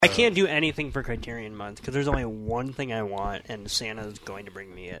can't do anything for Criterion Month because there's only one thing I want, and Santa's going to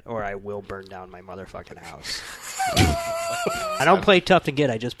bring me it, or I will burn down my motherfucking house. I don't play tough to get,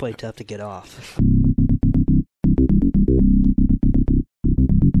 I just play tough to get off.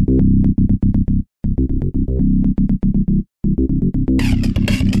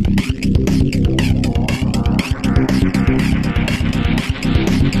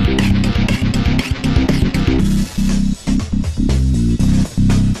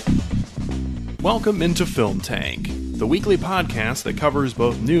 Welcome into Film Tank, the weekly podcast that covers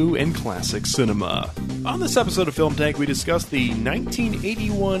both new and classic cinema. On this episode of Film Tank, we discuss the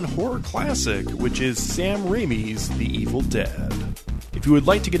 1981 horror classic, which is Sam Raimi's The Evil Dead. If you would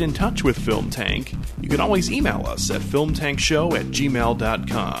like to get in touch with Film Tank, you can always email us at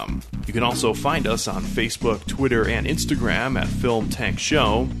filmtankshow@gmail.com. You can also find us on Facebook, Twitter, and Instagram at Film Tank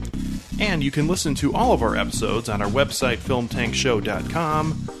Show. And you can listen to all of our episodes on our website,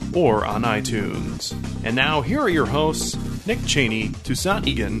 filmtankshow.com, or on iTunes. And now, here are your hosts, Nick Cheney, Toussaint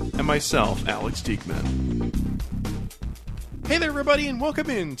Egan, and myself, Alex Diekman. Hey there, everybody, and welcome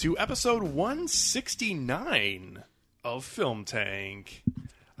in to episode 169 of Film Tank.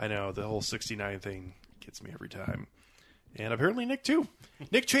 I know, the whole 69 thing gets me every time. And apparently Nick, too.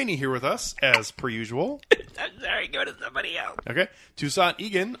 Nick Cheney here with us, as per usual. I'm sorry, go to somebody else. Okay. Toussaint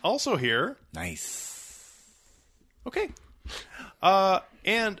Egan, also here. Nice. Okay.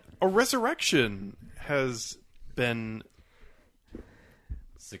 And a resurrection has been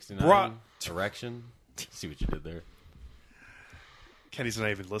 69 brought... Erection. See what you did there. Kenny's not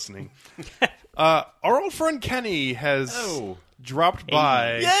even listening. Our old friend Kenny has dropped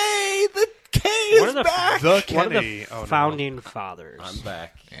by. Yay! The K is back! The One of Kenny. the founding fathers. I'm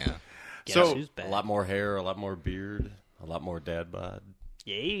back. Yeah. Guess So, who's back? A lot more hair, a lot more beard, a lot more dad bod.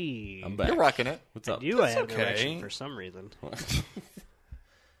 Yay. I'm back. You're rocking it. What's I up? do. I have okay. an erection for some reason.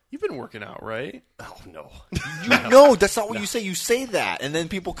 You've been working out, right? Oh, no. No, that's not what you say. You say that, and then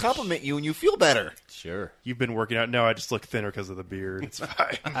people compliment you, and you feel better. Sure. You've been working out. No, I just look thinner because of the beard. It's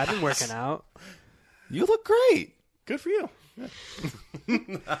fine. I've been working out. You look great. Good for you.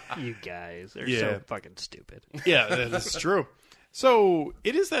 You guys are Yeah. so fucking stupid. Yeah, that's true. So,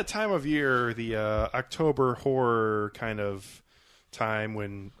 it is that time of year, the October horror kind of time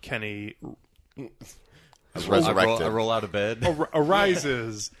when Kenny Resurrected. I roll out of bed.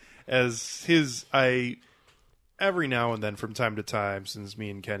 arises as every now and then from time to time, since me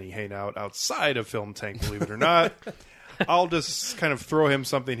and Kenny hang out outside of Film Tank, believe it or not, I'll just kind of throw him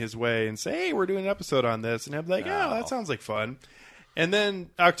something his way and say, hey, we're doing an episode on this, and he'll be like, oh, that sounds like fun. And then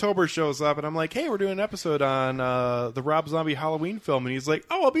October shows up, and I'm like, hey, we're doing an episode on the Rob Zombie Halloween film, and he's like,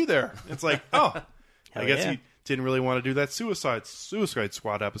 oh, I'll be there. It's like, oh, I guess yeah. he didn't really want to do that Suicide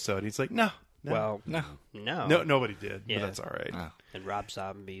Squad episode. He's like, no. Well, No. no. Nobody did, Yeah. but that's all right. Oh. And Rob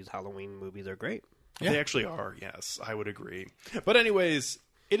Zombie's Halloween movies are great. They actually are, yes. I would agree. But anyways,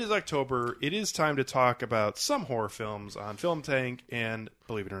 it is October. It is time to talk about some horror films on Film Tank, and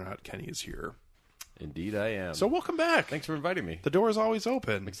believe it or not, Kenny is here. Indeed, I am. So welcome back. Thanks for inviting me. The door is always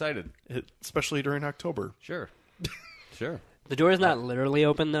open, I'm excited. especially during October. Sure. Sure. The door is not literally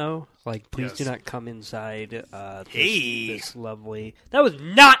open, though. Like, please Yes. do not come inside Hey. this lovely... That was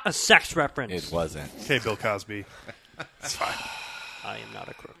not a sex reference. It wasn't. Okay, Bill Cosby. It's fine. I am not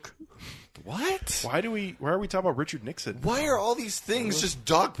a crook. What? Why are we talking about Richard Nixon? Why are all these things just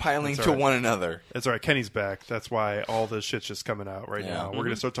dogpiling That's to all right. one another? That's all right. Kenny's back. That's why all this shit's just coming out right Yeah. now. We're going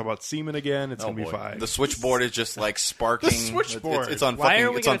to start talking about semen again. It's going to be boy. fine. The switchboard is just like sparking. The switchboard. It's on Why fucking.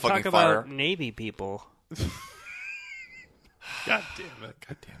 are we It's on going to talk fucking fire. about Navy people? God damn it.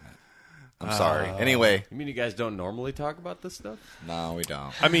 God damn it. I'm sorry. Anyway, You mean you guys don't normally talk about this stuff? no, we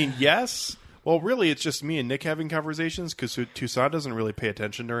don't. I mean, yes. Well, really, it's just me and Nick having conversations because Toussaint doesn't really pay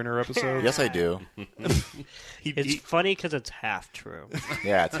attention during our episodes. Yes, I do. It's funny because it's half true.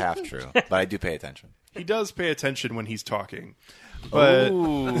 Yeah, it's half true, but I do pay attention. He does pay attention when he's talking. But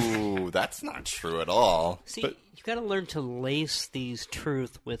Ooh, that's not true at all. See, you got to learn to lace these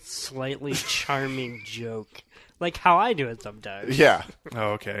truth with slightly charming joke. Like how I do it sometimes. Yeah,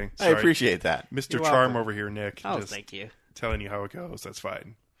 oh, okay. I Sorry. appreciate that. Mr. You're Charm welcome. over here, Nick. Oh, just thank you. telling you how it goes. That's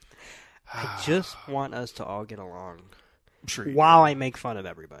fine. I just want us to all get along. I'm sure you While I make fun of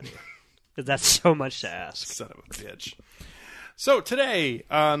everybody. 'Cause that's so much to ask. son of a bitch. So today,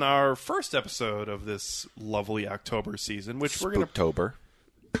 on our first episode of this lovely October season, which we're going to Spooktober.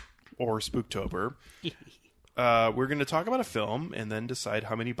 or Spooktober, we're going to talk about a film and then decide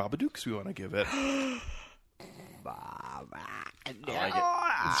how many Babadooks we want to give it. I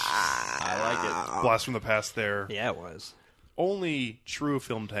like it. Blast from the past there. Yeah, it was. only true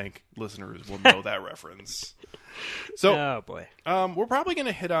Film Tank listeners will know that reference. So, Oh boy. we're probably going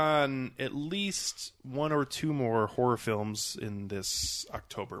to hit on at least one or two more horror films in this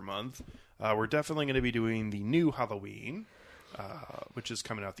October month. We're definitely going to be doing the new Halloween, which is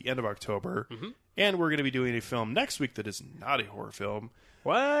coming out the end of October. And we're going to be doing a film next week that is not a horror film,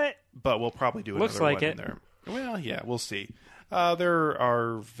 What? but we'll probably do Looks another like one it. in there. Well, yeah, we'll see. There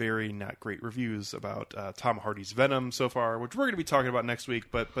are very not great reviews about Tom Hardy's Venom so far, which we're going to be talking about next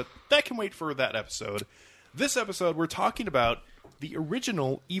week, but that can wait for that episode. This episode, we're talking about the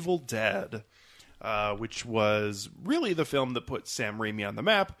original Evil Dead, which was really the film that put Sam Raimi on the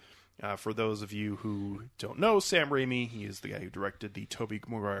map. For those of you who don't know Sam Raimi, he is the guy who directed the Tobey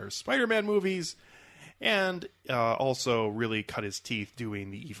Maguire Spider-Man movies, and also really cut his teeth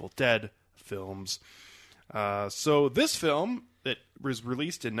doing the Evil Dead films. So this film, that was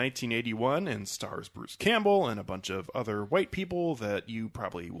released in 1981 and stars Bruce Campbell and a bunch of other white people that you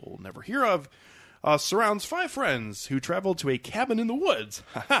probably will never hear of, surrounds 5 friends who travel to a cabin in the woods,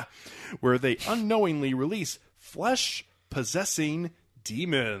 where they unknowingly release flesh-possessing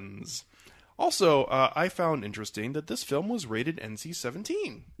demons. Also, I found interesting that this film was rated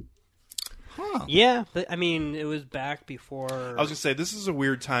NC-17. Yeah, but I mean, it was back before. I was going to say, this is a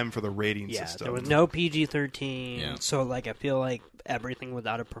weird time for the rating Yeah, system. there was no PG-13, Yeah. so like I feel like everything was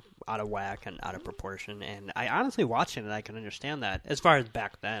out of whack and out of proportion. And I honestly watching it, I can understand that. As far as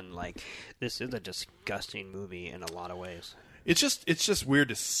back then, like this is a disgusting movie in a lot of ways. It's just weird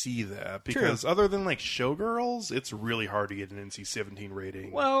to see that, because other than like Showgirls, it's really hard to get an NC-17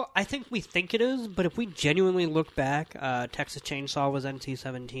 rating. Well, I think we think it is, but if we genuinely look back, Texas Chainsaw was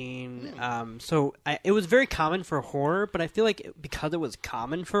NC-17. So it was very common for horror, but I feel like because it was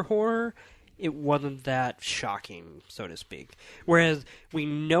common for horror, it wasn't that shocking, so to speak. Whereas we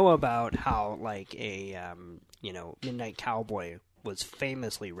know about how like a Midnight Cowboy was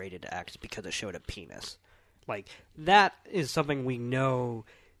famously rated X because it showed a penis. Like, that is something we know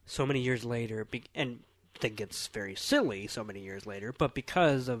so many years later, and think it's very silly so many years later, but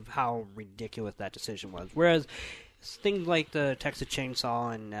because of how ridiculous that decision was. Whereas things like the Texas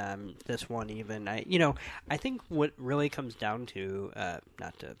Chainsaw and this one even, I think what really comes down to,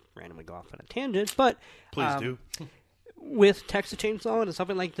 not to randomly go off on a tangent, but... Please do. With Texas Chainsaw and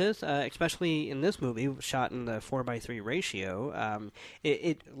something like this, especially in this movie, shot in the 4:3 ratio,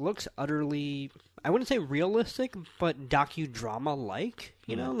 it looks utterly, I wouldn't say realistic, but docudrama-like.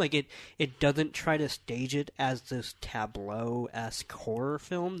 You know, like it doesn't try to stage it as this tableau-esque horror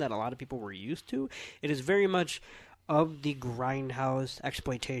film that a lot of people were used to. It is very much of the grindhouse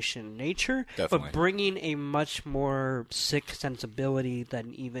exploitation nature, Definitely. but bringing a much more sick sensibility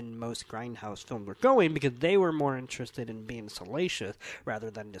than even most grindhouse films were going, because they were more interested in being salacious rather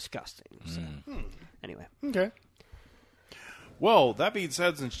than disgusting. So, anyway. Okay. Well, that being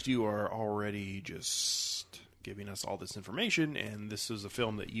said, since you are already just giving us all this information, and this is a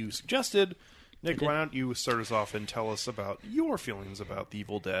film that you suggested, Nick, why don't you start us off and tell us about your feelings about The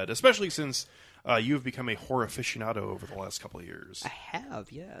Evil Dead, especially since you have become a horror aficionado over the last couple of years. I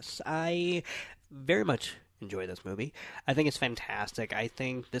have, yes. I very much enjoy this movie. I think it's fantastic. I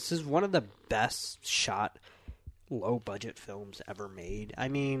think this is one of the best shot low-budget films ever made. I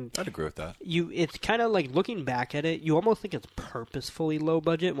mean... I'd agree with that. It's kind of like, looking back at it, you almost think it's purposefully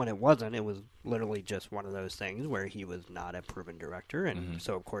low-budget when it wasn't. It was literally just one of those things where he was not a proven director, and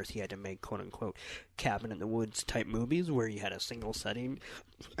so, of course, he had to make, quote-unquote, cabin in the woods type movies where you had a single setting,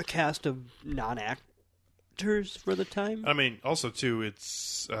 a cast of non-actors for the time. I mean, also, too,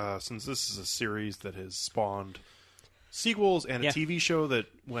 it's since this is a series that has spawned sequels and a TV show that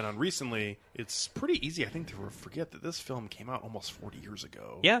went on recently, it's pretty easy, I think, to forget that this film came out almost 40 years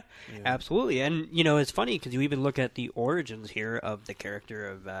ago. Yeah, absolutely. And, it's funny because you even look at the origins here of the character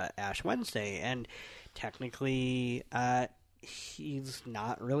of Ash Wednesday, and technically he's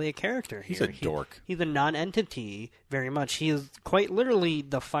not really a character here. He's a dork. He's a non-entity, very much. He is quite literally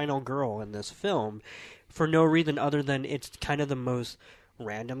the final girl in this film for no reason other than it's kind of the most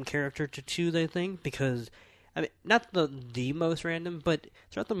random character to choose, I think, because... I mean, not the most random, but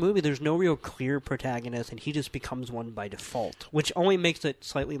throughout the movie, there's no real clear protagonist, and he just becomes one by default, which only makes it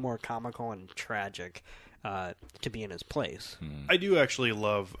slightly more comical and tragic to be in his place. I do actually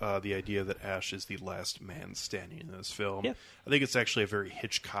love the idea that Ash is the last man standing in this film. Yeah. I think it's actually a very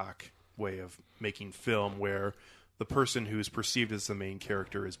Hitchcock way of making film, where the person who's perceived as the main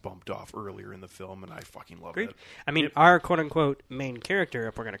character is bumped off earlier in the film, and I fucking love Agreed. it. I mean, our quote-unquote main character,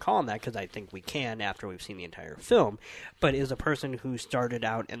 if we're going to call him that, because I think we can after we've seen the entire film, but is a person who started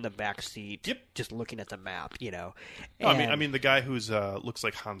out in the back seat just looking at the map, you know. I mean, the guy who's looks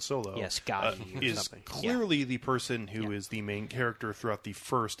like Han Solo Scotty or is something. clearly the person who is the main character throughout the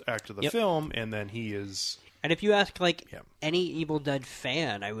first act of the film, and then he is... And if you ask, like, any Evil Dead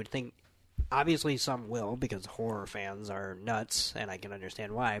fan, I would think, obviously some will, because horror fans are nuts, and I can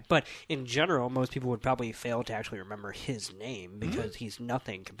understand why. But in general, most people would probably fail to actually remember his name, because he's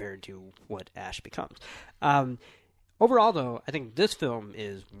nothing compared to what Ash becomes. Overall, though, I think this film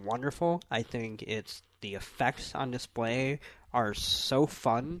is wonderful. I think the effects on display are so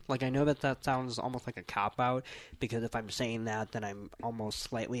fun. Like, I know that sounds almost like a cop-out, because if I'm saying that, then I'm almost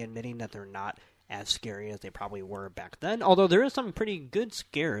slightly admitting that they're not as scary as they probably were back then. Although there is some pretty good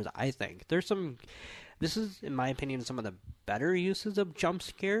scares, I think. This is, in my opinion, some of the better uses of jump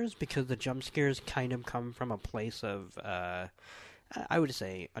scares, because the jump scares kind of come from a place of, I would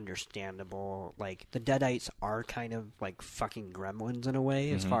say, understandable. Like, the Deadites are kind of like fucking gremlins in a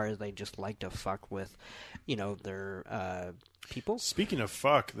way, as far as they just like to fuck with, you know, their people. Speaking of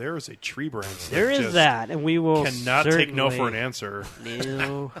fuck, there is a tree branch. There is that, and we will cannot take no for an answer.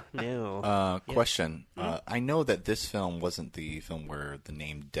 No. Question. I know that this film wasn't the film where the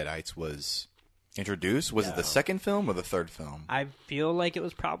name Deadites was introduced. Was it the second film or the third film? I feel like it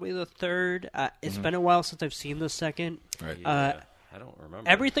was probably the third. It's been a while since I've seen the second. Right. I don't remember.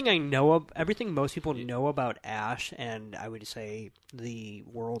 Everything most people know about Ash, and I would say the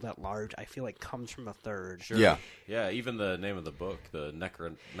world at large, I feel like comes from a third. Sure. Yeah. Yeah, even the name of the book, the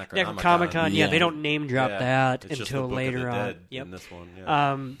Necronomicon. Necronomicon, they don't name drop that it's just until the Book later of the on. Dead in this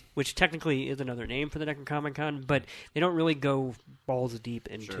one, which technically is another name for the Necronomicon, but they don't really go balls deep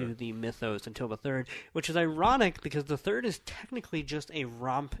into the mythos until the third, which is ironic because the third is technically just a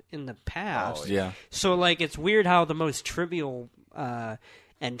romp in the past. Oh, yeah. So, like, it's weird how the most trivial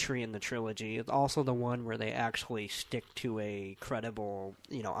entry in the trilogy is also the one where they actually stick to a credible,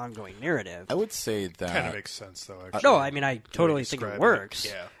 you know, ongoing narrative. I would say that Kind of makes sense, though. Actually. No, I mean, I totally think it works.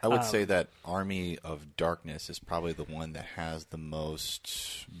 Yeah. I would say that Army of Darkness is probably the one that has the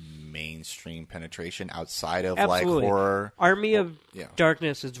most mainstream penetration outside of Absolutely. like horror. Army of yeah.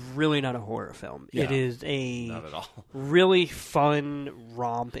 Darkness is really not a horror film. Yeah. It is a Not at all. really fun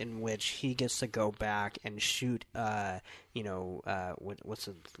romp in which he gets to go back and shoot, what's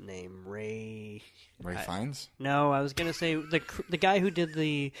his name? Ray Fiennes? No, I was going to say the guy who did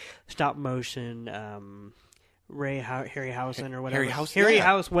the stop motion, Harryhausen or whatever.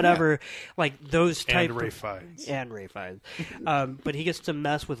 Harryhouse, whatever. Yeah. Like those type And Ray Fiennes. And Ray Fiennes. But he gets to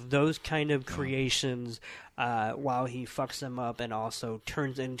mess with those kind of creations while he fucks them up and also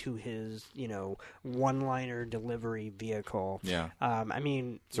turns into his, one-liner delivery vehicle. Yeah. I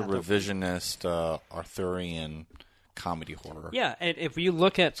mean... It's a revisionist Arthurian comedy horror. Yeah, and if you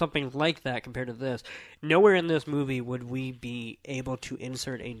look at something like that compared to this, nowhere in this movie would we be able to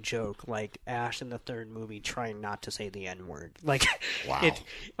insert a joke like Ash in the third movie trying not to say the N-word. Like, wow.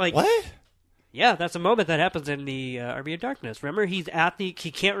 What? Yeah, that's a moment that happens in the Army of Darkness. Remember, he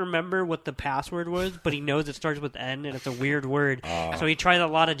can't remember what the password was, but he knows it starts with N, and it's a weird word. So he tries a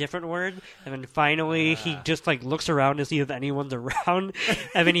lot of different words, and then finally he just looks around to see if anyone's around,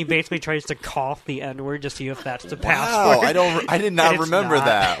 and then he basically tries to cough the N word to see if that's the password. I did not remember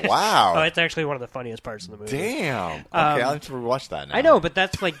that. Wow. Oh, it's actually one of the funniest parts of the movie. Damn. Okay, I'll have to rewatch that now. I know, but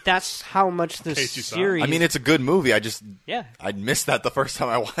that's how much this series. I mean, it's a good movie. I missed that the first time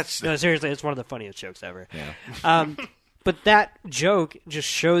I watched it. No, seriously, it's one of the funniest jokes ever. Yeah. But that joke just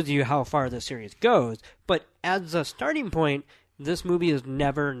shows you how far the series goes. But as a starting point, this movie is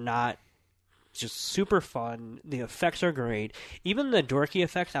never not just super fun. The effects are great. Even the dorky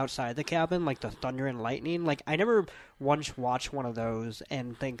effects outside the cabin, like the thunder and lightning, I never once watched one of those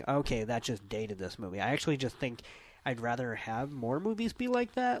and think, okay, that just dated this movie. I actually just think I'd rather have more movies be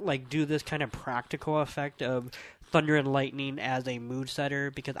like that, do this kind of practical effect of thunder and lightning as a mood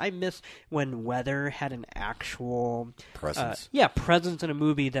setter, because I miss when weather had an actual presence. Presence in a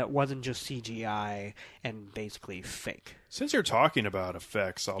movie that wasn't just CGI and basically fake. Since you're talking about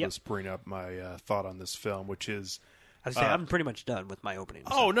effects, I'll just bring up my thought on this film, which is... I'm pretty much done with my opening.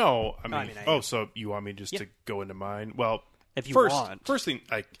 Oh, no. So you want me just to go into mine? Well... If you want. First thing,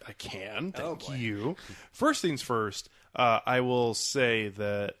 I can. Thank you. First things first, I will say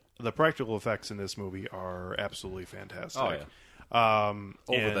that the practical effects in this movie are absolutely fantastic. Oh, yeah.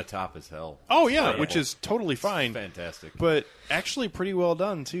 Over the top as hell. Oh, yeah, which is totally fine. Fantastic. But actually pretty well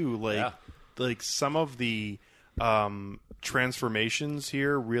done, too. Like some of the transformations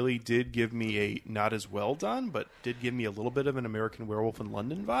here really did give me a not as well done, but did give me a little bit of an American Werewolf in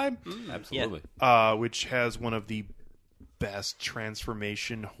London vibe. Absolutely. Which has one of the best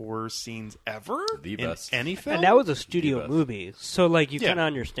transformation horror scenes ever. The best. In any film. And that was a studio movie. So, like, you kind of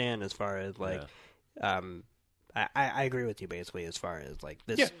understand as far as, like, I agree with you basically as far as, like,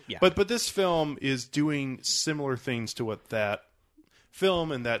 this. Yeah. But this film is doing similar things to what that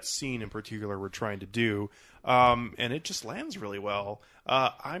film and that scene in particular were trying to do. And it just lands really well.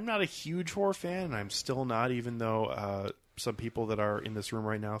 I'm not a huge horror fan, and I'm still not, even though some people that are in this room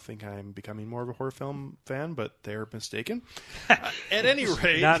right now think I'm becoming more of a horror film fan, but they're mistaken. At any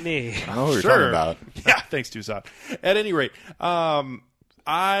rate... Not me. I know what you're talking about. Yeah, thanks, Tucson. At any rate, I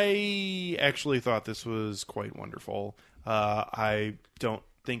actually thought this was quite wonderful. I don't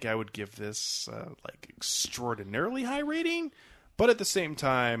think I would give this like extraordinarily high rating, but at the same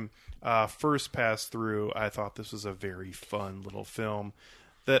time, first pass through, I thought this was a very fun little film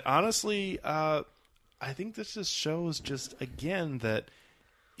that honestly, I think this just shows just again that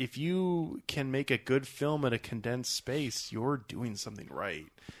if you can make a good film in a condensed space, you're doing something right.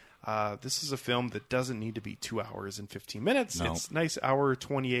 This is a film that doesn't need to be 2 hours and 15 minutes. No. It's a nice hour,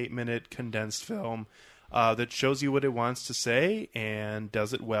 28-minute condensed film that shows you what it wants to say and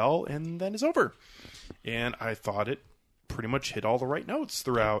does it well and then is over. And I thought it pretty much hit all the right notes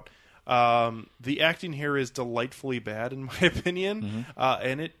throughout. The acting here is delightfully bad, in my opinion,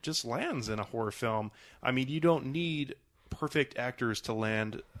 and it just lands in a horror film. I mean, you don't need perfect actors to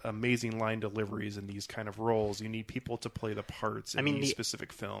land amazing line deliveries in these kind of roles. You need people to play the parts in these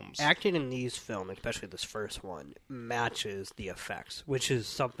specific films. Acting in these films, especially this first one, matches the effects, which is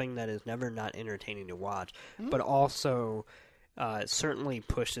something that is never not entertaining to watch, but also certainly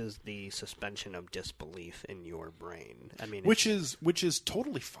pushes the suspension of disbelief in your brain. I mean, which is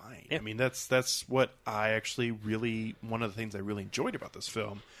totally fine. Yeah. I mean, that's what I actually really, one of the things I really enjoyed about this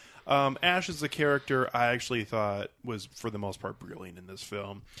film. Ash as a character, I actually thought was for the most part brilliant in this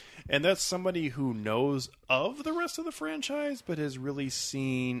film, and that's somebody who knows of the rest of the franchise, but has really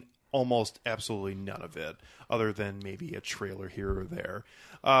seen almost absolutely none of it, other than maybe a trailer here or there.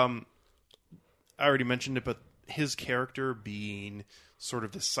 I already mentioned it, but his character being sort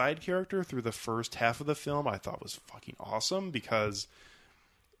of the side character through the first half of the film, I thought was fucking awesome, because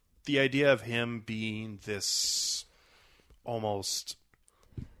the idea of him being this almost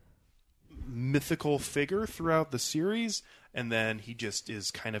mythical figure throughout the series, and then he just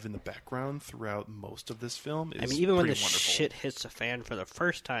is kind of in the background throughout most of this film. I mean, even when the wonderful. shit hits the fan for the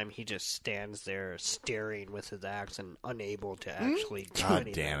first time, he just stands there staring with his axe and unable to actually do God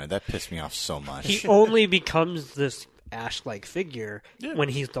anything. damn it, that pissed me off so much. He only becomes this Ash-like figure when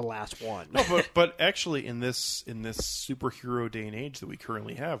he's the last one. No, but actually, in this superhero day and age that we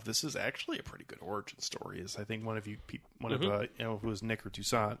currently have, this is actually a pretty good origin story. Is I think one of who was Nick or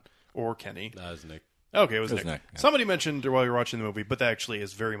Toussaint or Kenny. That was Nick. Okay, it was Nick. Yeah. Somebody mentioned while you were watching the movie, but that actually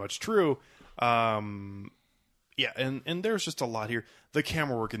is very much true. Yeah, and there's just a lot here. The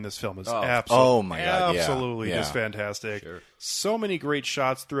camera work in this film is absolutely just fantastic. Sure. So many great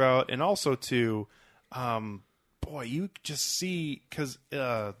shots throughout, and also too, boy, you just see, because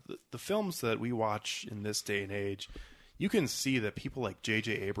the films that we watch in this day and age, you can see that people like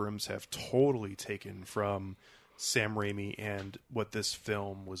J.J. Abrams have totally taken from Sam Raimi and what this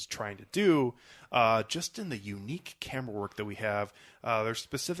film was trying to do, just in the unique camera work that we have. There's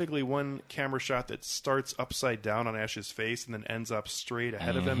specifically one camera shot that starts upside down on Ash's face and then ends up straight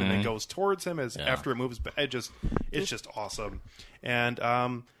ahead of him and then goes towards him after it moves. It's just awesome. And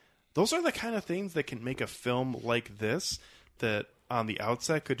those are the kind of things that can make a film like this that on the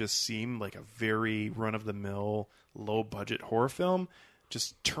outset could just seem like a very run-of-the-mill, low-budget horror film.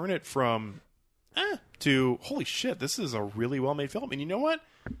 Just turn it from to holy shit, this is a really well-made film. And you know what?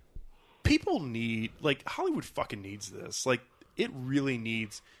 People need, like, Hollywood fucking needs this. Like, it really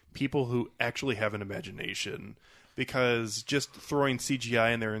needs people who actually have an imagination, because just throwing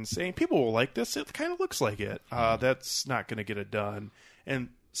CGI in there and saying people will like this, it kind of looks like it. That's not going to get it done. And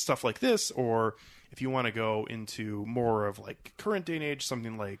stuff like this, or if you want to go into more of like current day and age,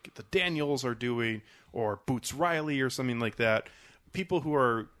 something like the Daniels are doing, or Boots Riley or something like that, people who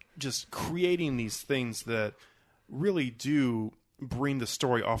are just creating these things that really do bring the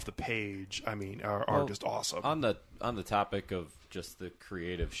story off the page, I mean, are just awesome. On the topic of just the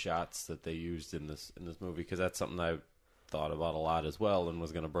creative shots that they used in this movie, because that's something I thought about a lot as well, and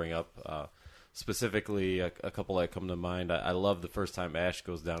was going to bring up specifically a couple that come to mind. I love the first time Ash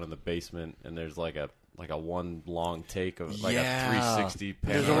goes down in the basement and there's like a like a one long take of like Yeah. a 360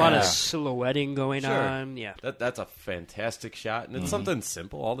 There's a panorama. lot of silhouetting going Sure. on. Yeah. That's a fantastic shot, and it's something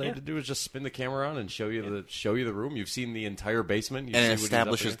simple. All they had to do is just spin the camera on and show you the room. You've seen the entire basement, you And see it what he's up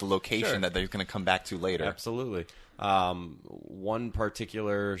establishes against. the location Sure. that they're going to come back to later. Absolutely. One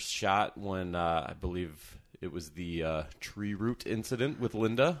particular shot when I believe it was the tree root incident with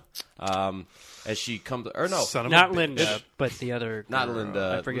Linda, as she comes, or no, Son of a Not bitch. Linda, but the other not girl.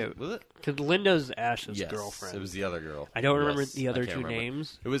 Linda. I forget. Was it? Because Linda's Ash's Yes, girlfriend. it was the other girl. I don't remember Yes, the other I can't two remember.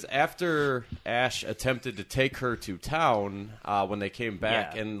 names. It was after Ash attempted to take her to town when they came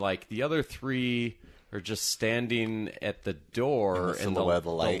back, Yeah. and like the other three are just standing at the door, In the and silhouette of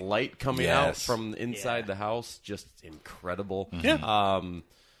the light. coming out Yes. from inside Yeah. the house, just incredible. Yeah.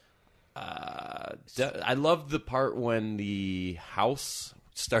 I loved the part when the house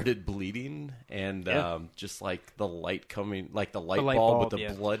started bleeding and Yeah. just like the light coming, like the light light bulb bulb, with the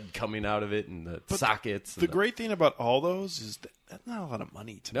yeah. blood coming out of it and the sockets. The and great thing about all those is that that's not a lot of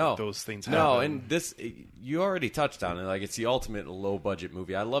money to make those things happen. No, and this you already touched on it. Like it's the ultimate low budget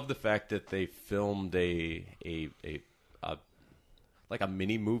movie. I love the fact that they filmed a like a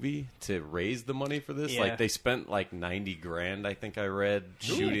mini movie to raise the money for this. Yeah. Like they spent like $90,000, I think I read,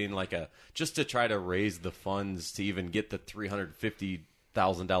 shooting like just to try to raise the funds to even get the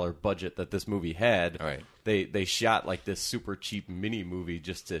 $350,000 budget that this movie had. Right. They shot like this super cheap mini movie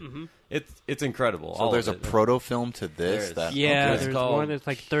just to. It's incredible. So all there's a of it. proto film to There this. is. That Yeah, Okay. It's there's called one that's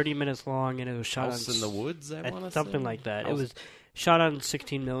like 30 minutes long, and it was shot House on in the Woods. I want to something like that. It was shot on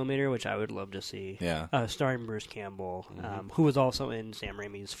 16 millimeter, which I would love to see. Yeah. Starring Bruce Campbell, who was also in Sam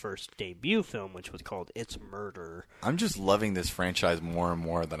Raimi's first debut film, which was called It's Murder. I'm just loving this franchise more and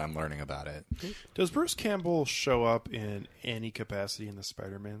more that I'm learning about it. Does Bruce Campbell show up in any capacity in the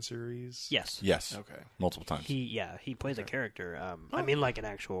Spider-Man series? Yes. Yes. Okay. Multiple times. He plays a character. I mean, like an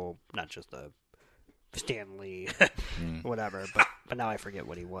actual, not just a Stanley, whatever. But now I forget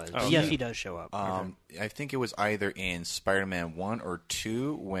what he was. But yes, he does show up. I think it was either in Spider-Man 1 or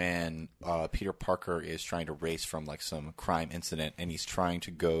 2 when Peter Parker is trying to race from like some crime incident and he's trying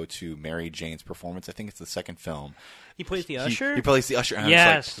to go to Mary Jane's performance. I think it's the second film. He plays the He- usher. He plays the usher. And I'm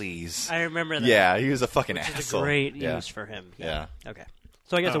Yes. just like, please. I remember that. Yeah, he was a fucking Which is asshole. a great yeah. use for him. Yeah. Okay.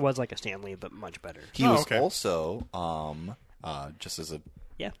 So I guess it was like a Stanley, but much better. He Oh, was okay. also just as a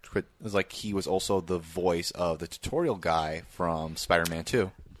Yeah. it was like he was also the voice of the tutorial guy from Spider-Man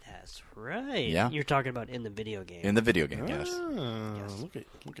 2 That's right. Yeah. You're talking about in the video game. in the video game. Yes.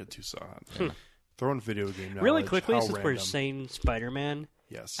 Look at Tucson. Throwing video game knowledge. Really quickly, How since we're random. saying Spider-Man,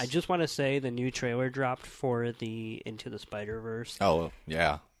 Yes. I just want to say the new trailer dropped for the Into the Spider-Verse. Oh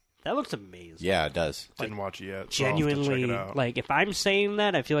yeah, That looks amazing. yeah, it does. Didn't watch it yet. So I'll have to Genuinely, check it out. like, if I'm saying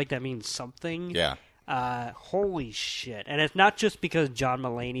that, I feel like that means something. Yeah. Holy shit. And it's not just because John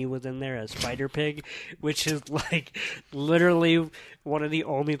Mulaney was in there as Spider-Pig, which is, like, literally one of the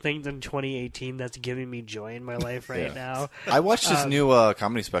only things in 2018 that's giving me joy in my life right Yeah. now. I watched his new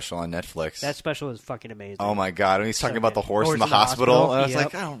comedy special on Netflix. That special is fucking amazing. Oh my god! When he's talking So about good. the horse Horse in the in the hospital, hospital, I was yep.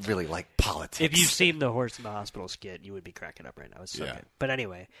 like, I don't really like politics. If you've seen the Horse in the Hospital skit, you would be cracking up right now. It's so Yeah. good. But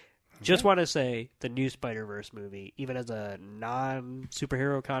anyway, just want to say the new Spider-Verse movie, even as a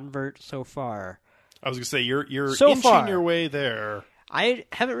non-superhero convert so far, I was gonna say you're So inching far. your way there. I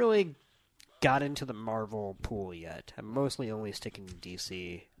haven't really got into the Marvel pool yet. I'm mostly only sticking to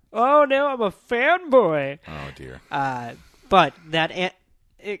DC. Oh, no, I'm a fanboy. oh dear. But that...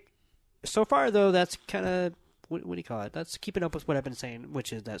 so far, though, that's kind of... What do you call it? That's keeping up with what I've been saying,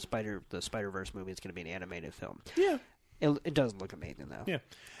 which is that the Spider-Verse movie is going to be an animated film. Yeah. It does look amazing, though. Yeah.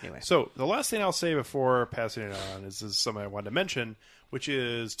 Anyway. So the last thing I'll say before passing it on is something I wanted to mention, which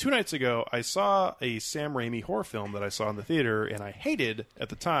is 2 nights ago I saw a Sam Raimi horror film that I saw in the theater and I hated at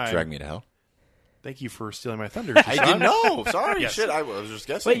the time. Drag Me to Hell. Thank you for stealing my thunder. I Tucson. didn't know. Sorry, Yes. shit. I was just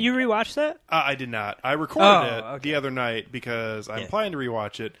guessing. Wait, you rewatched that? I did not. I recorded it okay. the other night because I'm Yeah. planning to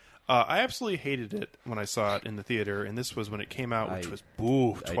rewatch it. I absolutely hated it when I saw it in the theater, and this was when it came out, which was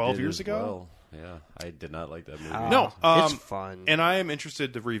 12 years ago. Well. Yeah, I did not like that movie. No, it's fun. And I am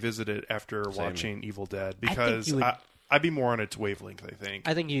interested to revisit it after watching Evil Dead because you would- I'd be more on its wavelength, I think.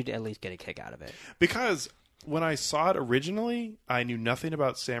 I think you'd at least get a kick out of it. Because when I saw it originally, I knew nothing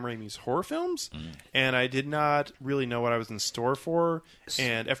about Sam Raimi's horror films, and I did not really know what I was in store for.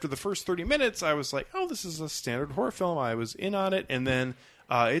 And after the first 30 minutes, I was like, oh, this is a standard horror film. I was in on it, and then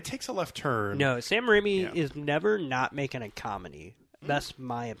it takes a left turn. No, Sam Raimi Yeah. is never not making a comedy. That's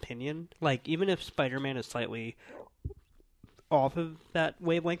my opinion. Like, even if Spider-Man is slightly off of that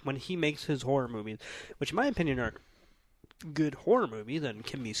wavelength, when he makes his horror movies, which in my opinion are good horror movies and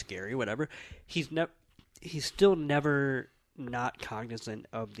can be scary, whatever, he's still never not cognizant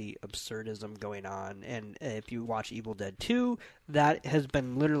of the absurdism going on. And if you watch Evil Dead 2, that has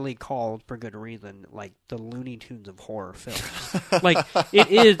been literally called, for good reason, like the Looney Tunes of horror films. Like, it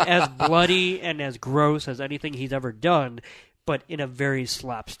is as bloody and as gross as anything he's ever done, but in a very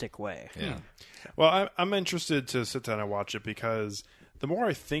slapstick way. Yeah. Well, I'm interested to sit down and watch it because the more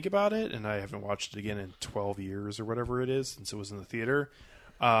I think about it, and I haven't watched it again in 12 years or whatever it is since it was in the theater,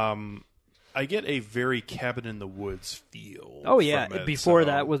 I get a very Cabin in the Woods feel. Oh, yeah. from it, Before so-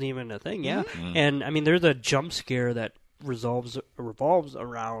 that wasn't even a thing, yeah. And, I mean, there's a jump scare that revolves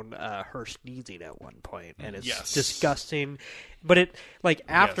around her sneezing at one point, and it's Yes. disgusting. But it, like,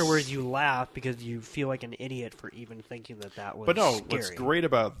 afterwards you laugh because you feel like an idiot for even thinking that was But no, scary. what's great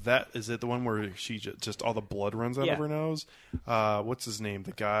about that is it the one where she just all the blood runs out Yeah. of her nose. What's his name?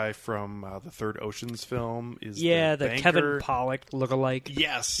 The guy from the third Ocean's film is Yeah, the the banker. Kevin Pollak lookalike.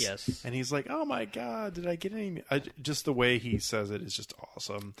 Yes. Yes. And he's like, "Oh my god, did I get any?" Just the way he says it is just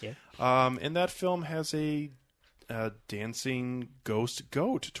awesome. Yeah. And that film has a dancing ghost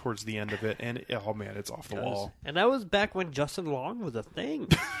goat towards the end of it, and oh man, it's off the wall. And that was back when Justin Long was a thing.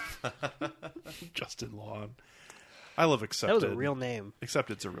 Justin Long. I love That Accepted. was a real name.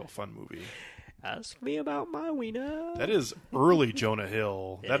 Accepted's a real fun movie. Ask me about my wiener. That is early Jonah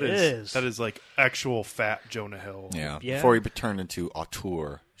Hill. It is. That is like actual fat Jonah Hill. Yeah. Yeah. Before he turned into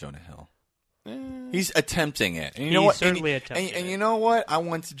auteur Jonah Hill. Eh. He's attempting it. And you He's know what? certainly and, attempting and it. you know what? I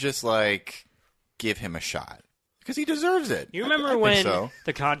want to just like give him a shot because he deserves it. You I remember think when so.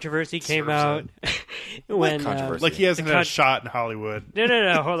 the controversy came Deserves out? When controversy? Like he hasn't The had a con- shot in Hollywood.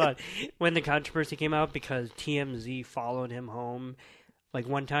 No, hold on. When the controversy came out because TMZ followed him home like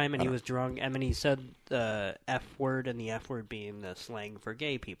one time and he was drunk, and then he said the F word, and the F word being the slang for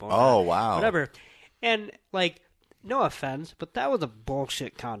gay people. Oh, wow. Whatever. And, like, no offense, but that was a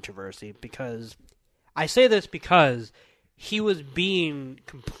bullshit controversy because I say this because he was being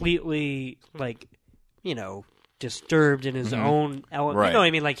completely, like, you know, disturbed in his own element. Right. You know what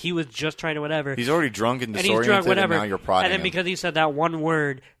I mean? Like, he was just trying to whatever. He's already drunk and And disoriented, he's drunk, whatever. and now you're prodding and then him. because he said that one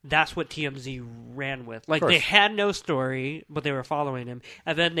word, that's what TMZ ran with. Like, they had no story, but they were following him.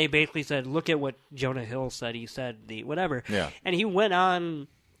 And then they basically said, look at what Jonah Hill said. He said the whatever. Yeah. And he went on,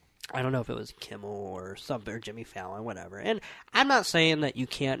 I don't know if it was Kimmel or something, or Jimmy Fallon, whatever. And I'm not saying that you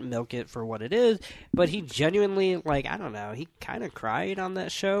can't milk it for what it is, but he genuinely, like, I don't know, he kind of cried on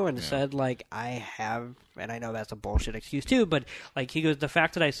that show and said, like, I have, and I know that's a bullshit excuse too, but, like, he goes, the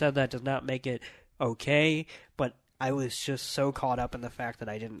fact that I said that does not make it okay, but I was just so caught up in the fact that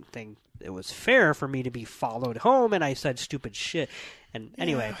I didn't think it was fair for me to be followed home, and I said stupid shit. And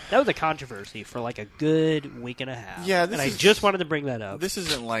anyway, that was a controversy for like a good week and a half. Yeah, this and I is- just wanted to bring that up. This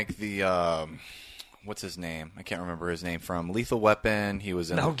isn't like the what's his name? I can't remember his name from Lethal Weapon. He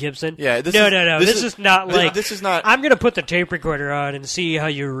was in Mel Gibson. Yeah, No. This is not like this is not. I'm gonna put the tape recorder on and see how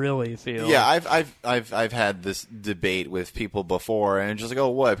you really feel. Yeah, I've had this debate with people before, and it's just like, oh,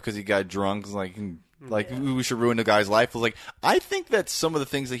 what? Because he got drunk, like we should ruin the guy's life. I was like, I think that some of the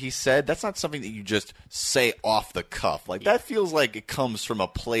things that he said, that's not something that you just say off the cuff. Like that feels like it comes from a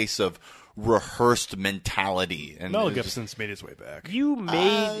place of rehearsed mentality. And Mel it's just- Gibson's made his way back. You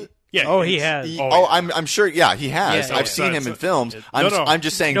made. Yeah, Oh, he he's- has. Oh, I'm sure. Yeah, he has. Yeah, I've yeah. seen him in So- films. no, I'm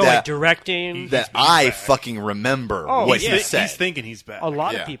just saying No, like that directing. that He's I back. fucking remember Oh, what yeah. he said. He's thinking he's back. A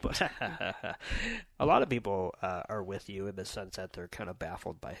lot Yeah. of people, a lot of people are with you in the sense that they're kind of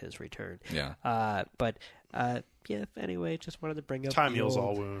baffled by his return. Yeah. But yeah. Anyway, just wanted to bring up Time the heals old-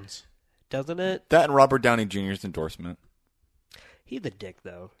 all wounds. doesn't it? That and Robert Downey Jr.'s endorsement. He's a dick,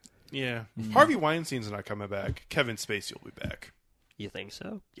 though. Yeah. Mm-hmm. Harvey Weinstein's not coming back. Kevin Spacey will be back. You think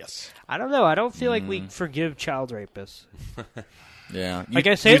so? Yes. I don't know. I don't feel like Mm. we forgive child rapists. Yeah. Like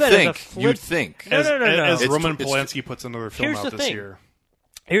I say you'd that as a think, flip- You'd think. No, no. As It's- Roman it's- Polanski puts another film Here's out the this thing. year.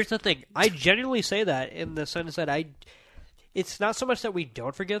 Here's the thing. I genuinely say that in the sense that it's not so much that we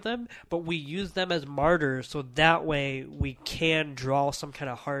don't forgive them, but we use them as martyrs so that way we can draw some kind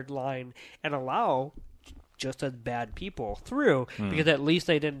of hard line and allow just as bad people through because at least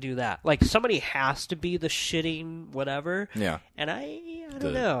they didn't do that. Like somebody has to be the shitting whatever. Yeah. And I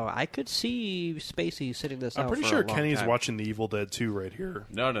don't know. I could see Spacey sitting this out I'm pretty for sure a long Kenny's time. watching The Evil Dead 2 right here.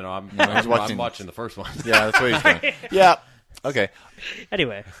 No. I'm he's watching- watching the first one. Yeah, that's what he's doing. Yeah. Okay.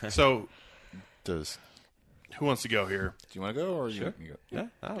 Anyway, So, Does who wants to go here? do you want to go or you go? Yeah,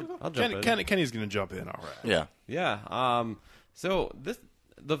 I'll jump in. Kenny's going to jump in. All right. Yeah. Yeah. So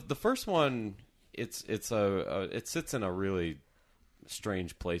the first one, it sits in a really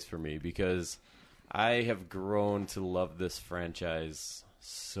strange place for me because I have grown to love this franchise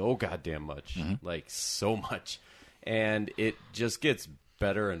so goddamn much, like so much, and it just gets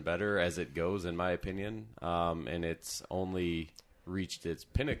better and better as it goes, in my opinion. And it's only reached its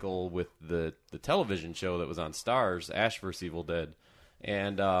pinnacle with the television show that was on Starz, Ash vs. Evil Dead.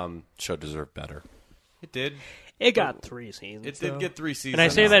 And Show deserved better. it did. It got 3 seasons. It did though. get 3 seasons. And I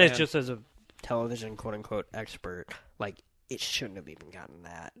say that it's and- just as a television quote unquote expert. Like, it shouldn't have even gotten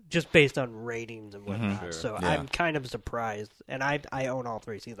that, just based on ratings and whatnot. Sure. So Yeah. I'm kind of surprised, and I own all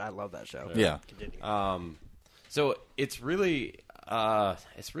 3 seasons. I love that show. Yeah. Continue. So it's really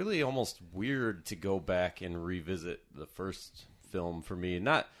almost weird to go back and revisit the first film for me.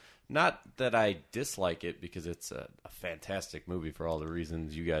 Not that I dislike it, because it's a fantastic movie for all the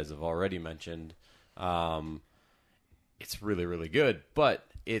reasons you guys have already mentioned. It's really, really good, but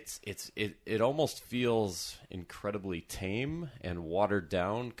it almost feels incredibly tame and watered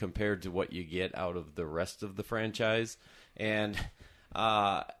down compared to what you get out of the rest of the franchise, and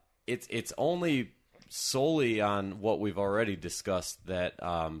it's only solely on what we've already discussed that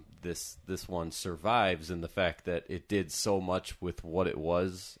this one survives, in the fact that it did so much with what it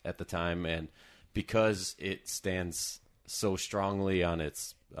was at the time, and because it stands so strongly on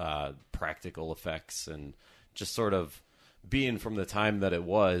its practical effects and just sort of being from the time that it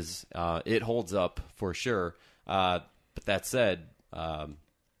was, it holds up for sure. But that said,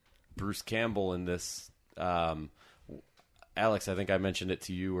 Bruce Campbell in this, Alex, I think I mentioned it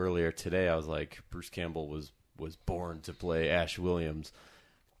to you earlier today. I was like, Bruce Campbell was born to play Ash Williams.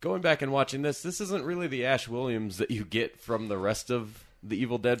 Going back and watching this isn't really the Ash Williams that you get from the rest of the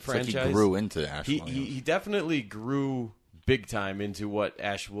Evil Dead franchise. Like he grew into Ash He Williams. definitely grew big time into what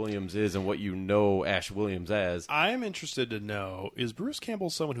Ash Williams is and what you know Ash Williams as. I'm interested to know, is Bruce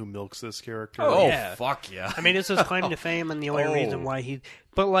Campbell someone who milks this character? Oh, yeah. Fuck yeah. I mean, it's his claim to fame, and the only Oh. reason why he.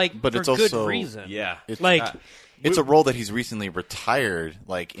 But But for it's good also- reason. Yeah. It's, Like, it's a role that he's recently retired,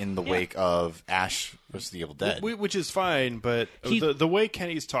 like in the wake of Ash vs. the Evil Dead. Which is fine, but the way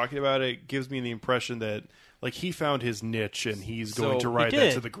Kenny's talking about it gives me the impression that like he found his niche and he's going to ride that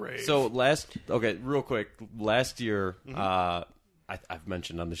did. to the grave. So real quick, last year, I've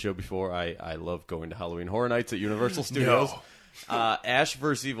mentioned on the show before, I love going to Halloween Horror Nights at Universal Studios. Ash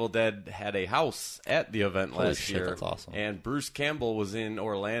vs. Evil Dead had a house at the event Holy last shit, year. that's awesome. And Bruce Campbell was in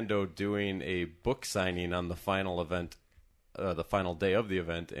Orlando doing a book signing on the final event, the final day of the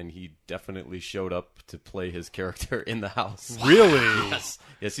event, and he definitely showed up to play his character in the house. really?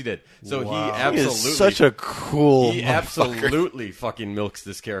 Yes, he did. So Wow. he He absolutely is such a cool he motherfucker. absolutely fucking milks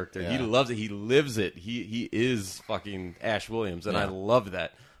this character. He Yeah. loves it. He lives it. He is fucking Ash Williams, and I love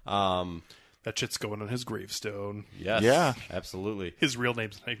that. That shit's going on his gravestone. Yes, Yeah. absolutely. His real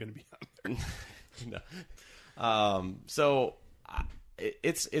name's not even going to be on there. No. So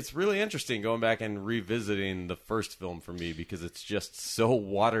it's really interesting going back and revisiting the first film for me, because it's just so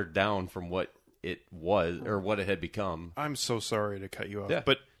watered down from what it was or what it had become. I'm so sorry to cut you off. Yeah.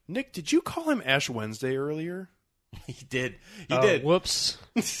 But, Nick, did you call him Ash Wednesday earlier? He did. He oh, did. Whoops.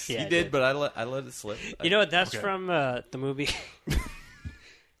 Yeah, He I did, but I let it slip. You know what? That's Okay. from the movie.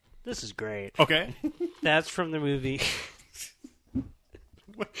 This is great. Okay. That's from the movie.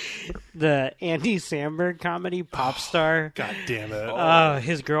 The Andy Samberg comedy Pop Star. God damn it.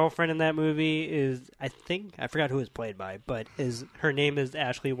 His girlfriend in that movie is, I forgot who it's played by, but her name is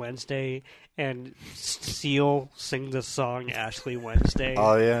Ashley Wednesday, and Seal sings the song Ashley Wednesday.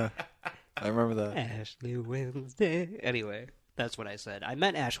 Oh, yeah. I remember that. Ashley Wednesday. Anyway, that's what I said. I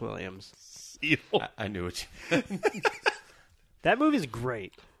meant Ash Williams. I knew what you meant. That movie's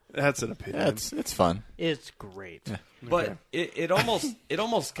great. That's an opinion. Yeah, it's fun. It's great. But it almost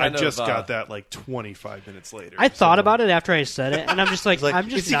I kind of just got that like 25 minutes later. I thought about it after I said it, and I'm just like, I'm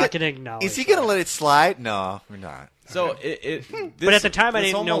is just he not go- going to acknowledge Is he going to that. let it slide? No, we're not. So But at the time, I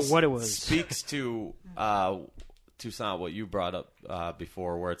this didn't know almost what it was. Speaks to Toussaint, what you brought up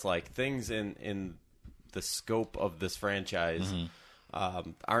before, where it's like things in the scope of this franchise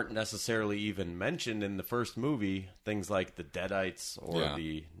aren't necessarily even mentioned in the first movie. Things like the Deadites or Yeah.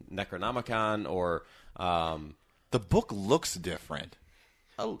 the Necronomicon or The book looks different.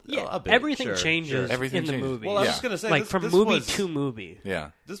 a bit, Everything sure, changes sure. Everything in the changes. movie. Well, I was Yeah. just gonna say, like this, from this movie was, to movie.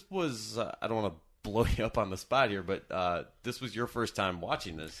 Yeah. This was I don't want to blow you up on the spot here, but this was your first time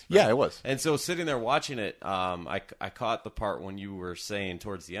watching this. right? Yeah, it was. And so sitting there watching it, I caught the part when you were saying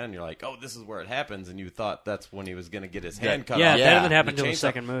towards the end, you're like, oh, this is where it happens, and you thought that's when he was going to get his hand cut Yeah, off. that Yeah. doesn't happen And until the chainsaw.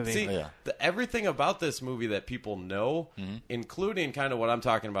 second movie. See, Yeah. everything about this movie that people know, including kind of what I'm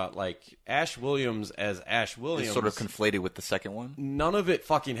talking about, like Ash Williams as Ash Williams, It's sort of conflated with the second one. none of it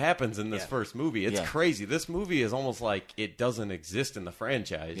fucking happens in this Yeah. first movie. It's Yeah. crazy. This movie is almost like it doesn't exist in the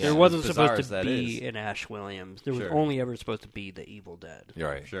franchise. There As wasn't bizarre supposed as to that be be an Ash Williams. There was Sure. only ever supposed to be the Evil Dead. You're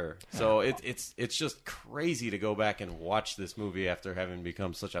right. Sure. So it's just crazy to go back and watch this movie after having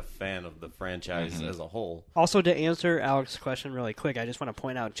become such a fan of the franchise as a whole. Also, to answer Alex's question really quick, I just want to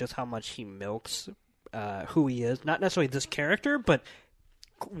point out just how much he milks who he is. Not necessarily this character, but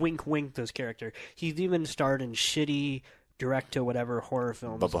wink, wink, this character. He's even starred in shitty direct-to-whatever horror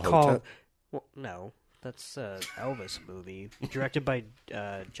films Bubba called... Hotep? Well, no, that's Elvis movie, directed by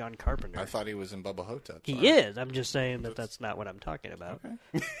John Carpenter. I thought he was in Bubba Hotep. He is. I'm just saying that that's not what I'm talking about.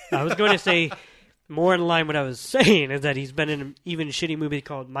 I was going to say more in line what I was saying is that he's been in an even shitty movie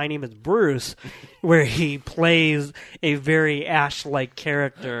called My Name is Bruce, where he plays a very Ash-like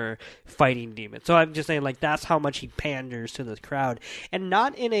character fighting demons. So I'm just saying, like, that's how much he panders to this crowd. And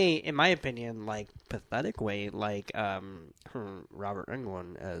not in a, in my opinion, like, pathetic way, like Robert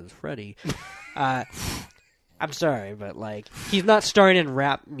Englund as Freddy. I'm sorry, but, like, he's not starring in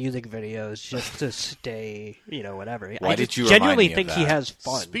rap music videos just to stay, you know, whatever. Why I did just you remind genuinely me of think he that? has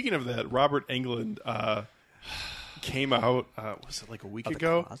fun. Speaking of that, Robert Englund came out, was it like a week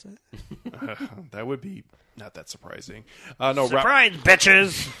ago? Closet? That would be not that surprising. No, Surprise,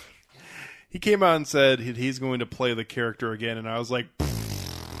 bitches! he came out and said he's going to play the character again, and I was like,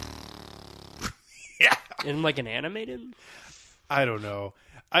 yeah, In, like, an animated? I don't know.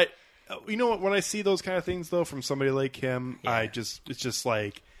 You know what? When I see those kind of things though from somebody like him, it's just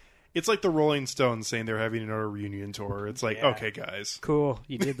like it's like the Rolling Stones saying they're having another reunion tour. It's like, okay, guys, Cool,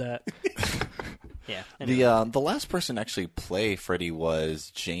 you did that. Yeah. The last person to actually play Freddy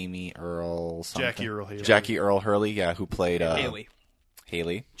was Jamie Earl something. Jackie Earl Haley. Yeah, who played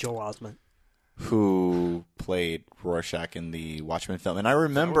Haley, Joel Osment. who played Rorschach in the Watchmen film. And I That would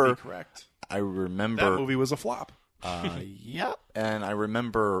remember be correct. I remember That movie was a flop. yeah, and I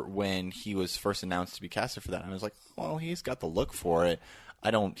remember when he was first announced to be casted for that, I was like, well, he's got the look for it. I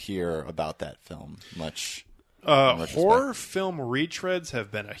don't hear about that film much. Horror film retreads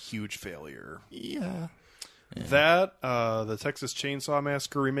have been a huge failure. Yeah. That, the Texas Chainsaw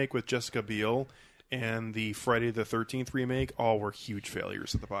Massacre remake with Jessica Biel, and the Friday the 13th remake all were huge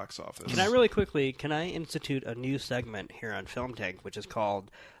failures at the box office. Can I institute a new segment here on Film Tank, which is called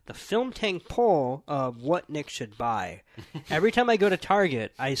the Film Tank Poll of what Nick should buy? Every time I go to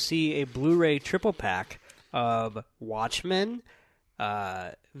Target, I see a Blu-ray triple pack of Watchmen,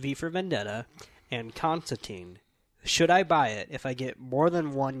 V for Vendetta, and Constantine. Should I buy it? If I get more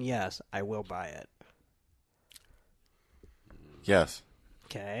than one yes, I will buy it. Yes.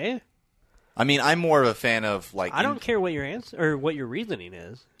 Okay. I mean, I'm more of a fan of like. I don't care what your answer or what your reasoning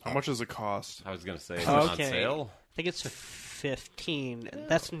is. How much does it cost? I was going to say, is it on Okay. sale? I think it's 15.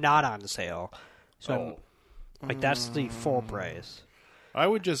 That's not on sale. So, like, that's the full price. I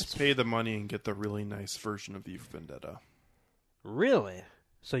would just pay the money and get the really nice version of V for Vendetta. Really?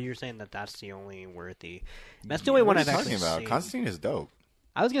 So you're saying that that's the only worthy? That's the only one What I've are you talking actually about? seen. Constantine is dope.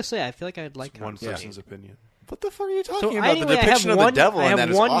 I was gonna say I feel like I'd like One Constantine. person's opinion. What the fuck are you So talking about? anyway, The depiction I have of one, the devil I in have that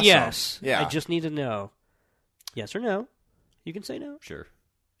is one awesome. yes. Yeah. I just need to know. Yes or no? You can say no. Sure.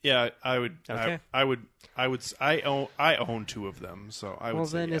 Yeah, I would. Okay. I own two of them, so I would Well,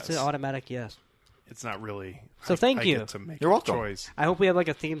 say then yes. it's an automatic yes. It's not really. So thank I you. Get to make You're a welcome. Choice. I hope we have like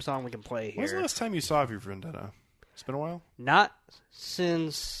a theme song we can play When was the here. last time you saw V for Vendetta? It's been a while. Not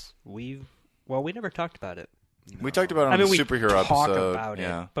since we never talked about it. We talked about it on I mean, the we superhero talk episode. about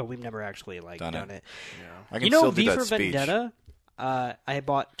yeah. it, but we've never actually like done it. I can You know, still do V that for speech. Vendetta. I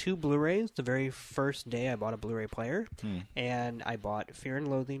bought 2 Blu-rays the very first day I bought a Blu-ray player, and I bought Fear and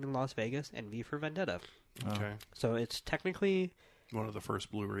Loathing in Las Vegas and V for Vendetta. Okay. So it's technically, One of the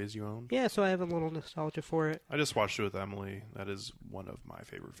first Blu-rays you owned. yeah. So I have a little nostalgia for it. I just watched it with Emily. That is one of my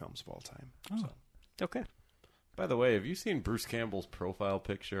favorite films of all time. So. Okay. By the way, have you seen Bruce Campbell's profile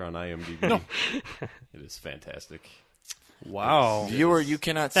picture on IMDb? No. It is fantastic. Wow. Viewer, you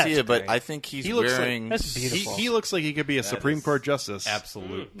cannot That's see it, but great. I think he's He looks like- wearing. That's beautiful. He looks like he could be a Supreme is Court justice.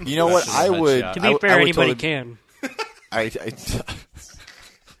 Absolute. You know what? I would. To To I be would- fair, I would anybody totally- can.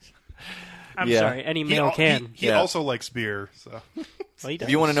 I'm Yeah. sorry, any He, male al- can. he Yeah. also likes beer. So Well, he If you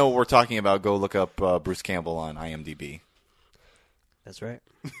does. want to know what we're talking about, go look up Bruce Campbell on IMDb. That's right.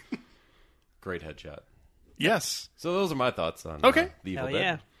 Great headshot. yes. So those are my thoughts on Okay. the Evil Hell Dead.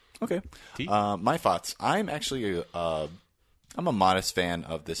 yeah. Okay. T? My thoughts. I'm actually I'm a modest fan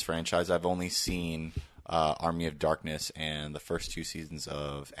of this franchise. I've only seen Army of Darkness and the first 2 seasons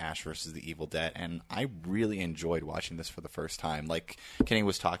of Ash vs. the Evil Dead, and I really enjoyed watching this for the first time. Like Kenny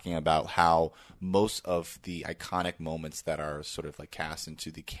was talking about how most of the iconic moments that are sort of like cast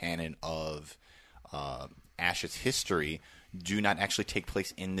into the canon of Ash's history do not actually take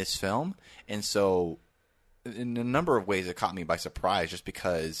place in this film, and so in a number of ways it caught me by surprise just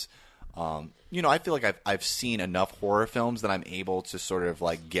because I feel like I've seen enough horror films that I'm able to sort of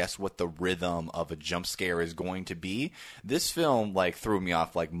like guess what the rhythm of a jump scare is going to be. This film like threw me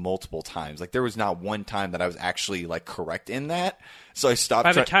off like multiple times. Like there was not one time that I was actually like correct in that. So I stopped.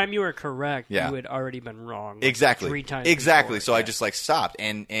 By the time you were correct, Yeah. you had already been wrong. Like, Exactly. 3 times. Exactly. before. So I Yeah. just like stopped,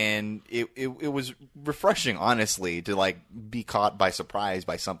 and it was refreshing, honestly, to like be caught by surprise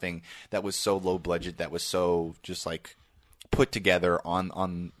by something that was so low budget, that was so just like put together on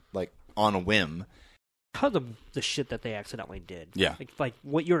a whim. because of the shit that they accidentally did. Yeah. Like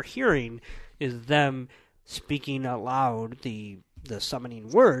what you're hearing is them speaking out loud the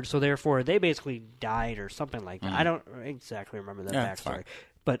summoning word, so therefore they basically died or something like that. I don't exactly remember that Yeah, it's backstory. fine.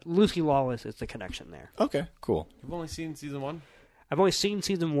 But Lucy Lawless is the connection there. Okay, cool. You've only seen season 1? I've only seen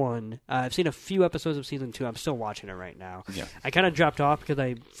season 1. I've seen a few episodes of season 2. I'm still watching it right now. Yeah. I kind of dropped off because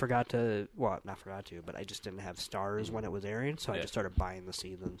I forgot to, well, not forgot to, but I just didn't have stars when it was airing, so I Yeah. just started buying the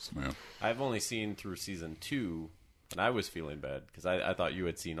seasons. Yeah. I've only seen through season 2, and I was feeling bad because I thought you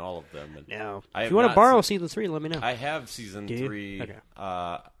had seen all of them. And Now, I if have you want not to borrow seen- season 3, let me know. I have season Do you? 3. Okay.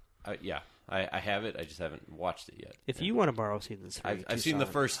 Yeah, I have it. I just haven't watched it yet. If you want to borrow season 3, I've seen the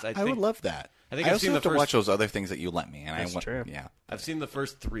Tucson. first. I would love that. I think I I've also seen have the to first- watch those other things that you lent me, and That's I want. true. Yeah. I've seen the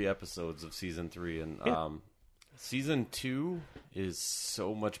first 3 episodes of season 3, and Yeah. season 2 is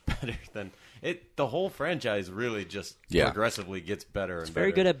so much better than it. The whole franchise really just progressively gets better and It's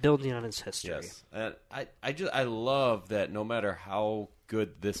very better. good at building on its history. Yes, and I love that no matter how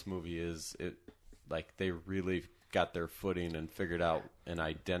good this movie is, it like they really got their footing and figured out an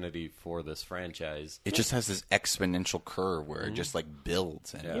identity for this franchise. It just has this exponential curve where it just like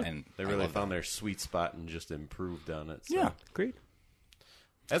builds, and They I really love found that. their sweet spot and just improved on it. So. Yeah. Agreed.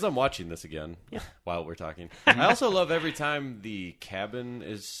 As I'm watching this again, Yeah. while we're talking, I also love every time the cabin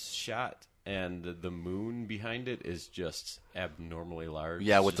is shot and the moon behind it is just abnormally large.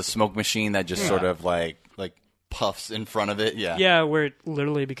 Yeah, It's with the just- smoke machine that just sort of like puffs in front of it. Yeah. Yeah, where it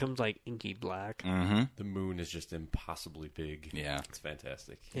literally becomes like inky black. Mm-hmm. the moon is just impossibly big. Yeah. It's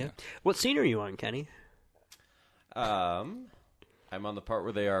fantastic. Yeah. What scene are you on, Kenny? I'm on the part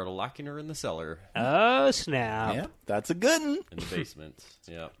where they are locking her in the cellar Oh, snap. Yeah, that's a good one. in the basement.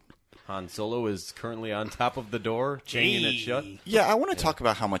 Yeah. Han Solo is currently on top of the door, chaining it shut. Yeah, I want to talk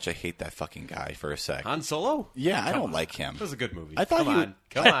about how much I hate that fucking guy for a sec. Han Solo? Yeah, I don't like him. That was a good movie. I thought Come you- on.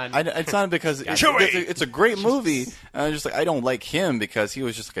 Come on. It's not because it's a great movie. And I'm just like, I don't like him because he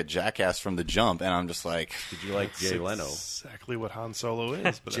was just like a jackass from the jump, and I'm just like, Did you like Jay Leno? Exactly what Han Solo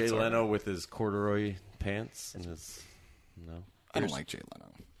is. But Jay that's all right. Leno with his corduroy pants and his I don't like Jay Leno.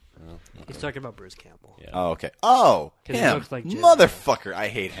 He's talking about Bruce Campbell. Yeah. Oh, okay. Oh, 'Cause he him, looks like Jay motherfucker. I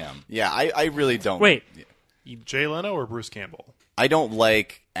hate him. Yeah, I really don't. Wait. Jay Leno or Bruce Campbell? I don't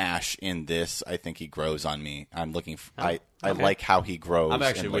like Ash in this. I think he grows on me. I'm looking. I like how he grows. I'm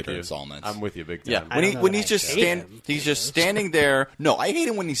actually in with later you. installments. I'm with you big time. Yeah, I when don't know when that he's I just hate he's him. just standing there. No, I hate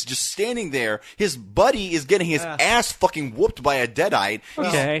him when he's just standing there. His buddy is getting his ass fucking whooped by a deadite.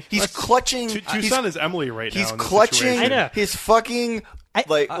 Okay. He's clutching. Tucson is Emily right now. He's in this clutching situation. I know. his fucking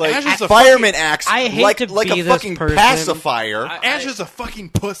Ash is a fireman axe I hate like to like be a this fucking person. pacifier. Ash is a fucking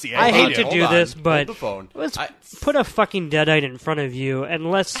pussy. I hate to him. do Hold on. this, but Hold the phone. let's I- put a fucking deadite in front of you and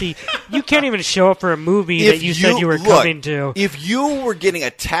let's see. You can't even show up for a movie that you said you were coming to. If you were getting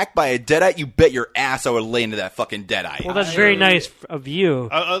attacked by a deadite, you bet your ass I would lay into that fucking deadite. Well, that's very nice of you.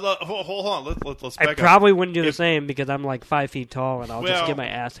 Hold on. Let's back I up. probably wouldn't do the same because I'm like 5 feet tall and I'll just Well- get my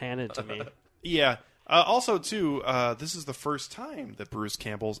ass handed to me. Yeah. Also, too, this is the first time that Bruce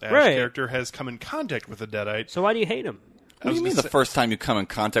Campbell's Ash Right. character has come in contact with a Deadite. So why do you hate him? What do you was mean gonna the say- first time you come in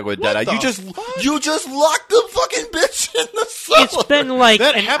contact with a What deadite? the You just fuck? you just locked the fucking bitch in the cellar. It's been like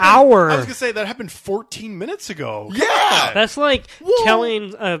That an happened, hour. I was gonna say that happened 14 minutes ago. Yeah. That's like Whoa.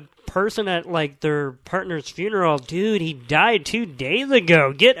 telling a person at like their partner's funeral, dude, he died 2 days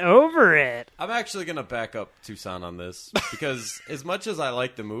ago. Get over it. I'm actually going to back up Tucson on this because as much as I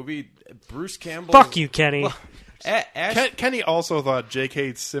like the movie, Bruce Campbell. Fuck you, Kenny. Ash, Kenny also thought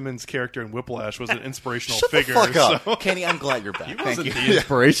J.K. Simmons' character in Whiplash was an inspirational Shut figure. the fuck up, so- Kenny. I'm glad you're back. he Thank wasn't you. the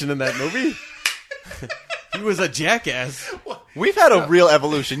inspiration in that movie. He was a jackass. We've had a real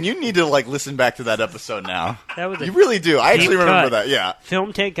evolution. You need to like listen back to that episode now. That was a You really do. I actually deep remember cut. that. Yeah.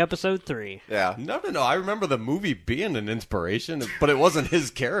 Film Take episode 3. Yeah. No. I remember the movie being an inspiration, but it wasn't his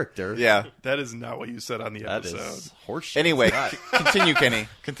character. Yeah. That is not what you said on the That episode. is horseshit. Anyway, It's not. continue, Kenny.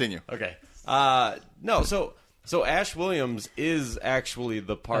 Continue. Okay. No. So Ash Williams is actually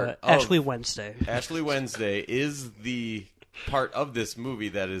the part of Ashley Wednesday. Ashley Wednesday is the part of this movie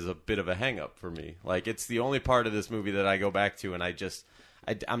that is a bit of a hang-up for me. Like, it's the only part of this movie that I go back to, and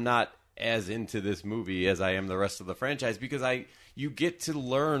I'm not as into this movie as I am the rest of the franchise because you get to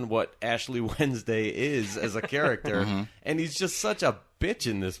learn what Ashley Wednesday is as a character, and he's just such a bitch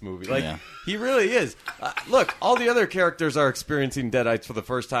in this movie. Like, he really is. Look, all the other characters are experiencing Deadites for the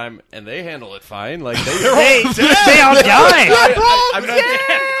first time, and they handle it fine. Like, they all die.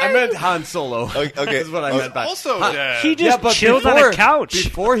 I meant Han Solo. Okay. Is what I meant by Also, He just but chilled on a couch.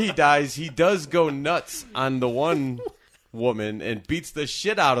 Before he dies, he does go nuts on the one woman and beats the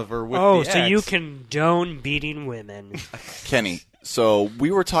shit out of her with the so you axe. condone beating women. Kenny, so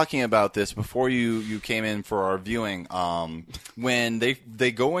we were talking about this before you came in for our viewing. When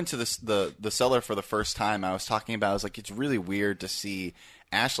they go into the cellar for the first time, I was talking about, I was like, it's really weird to see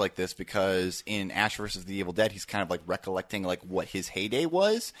Ash like this, because in Ash versus the Evil Dead, he's kind of like recollecting like what his heyday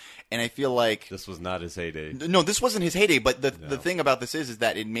was, and I feel like This was not his heyday. no, this wasn't his heyday. But the thing about this is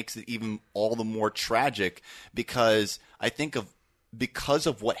that it makes it even all the more tragic, because I think because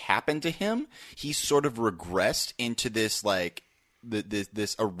of what happened to him, he sort of regressed into this like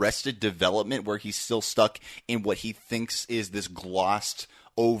this arrested development where he's still stuck in what he thinks is this glossed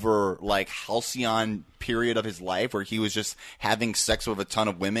over like halcyon period of his life where he was just having sex with a ton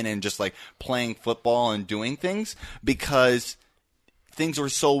of women and just like playing football and doing things, because things were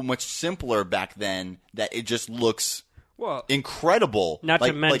so much simpler back then that it just looks incredible. Not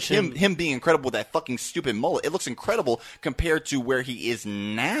to mention like him being incredible with that fucking stupid mullet. It looks incredible compared to where he is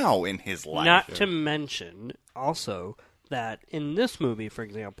now in his life. Not to mention also that in this movie, for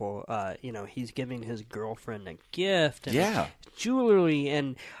example, he's giving his girlfriend a gift and jewelry,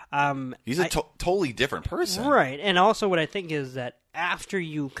 and he's a totally different person, right? And also, what I think is that after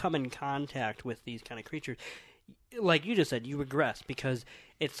you come in contact with these kind of creatures, like you just said, you regress, because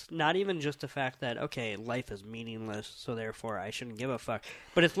it's not even just the fact that, okay, life is meaningless, so therefore I shouldn't give a fuck.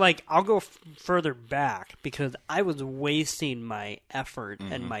 But it's like, I'll go further back, because I was wasting my effort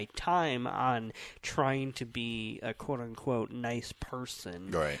and my time on trying to be a quote-unquote nice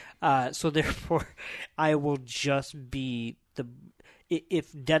person. Right. So therefore, I will just be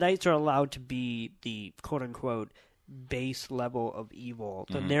if Deadites are allowed to be the quote-unquote base level of evil,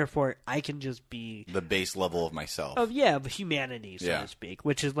 then therefore I can just be the base level of myself. Of humanity, so to speak.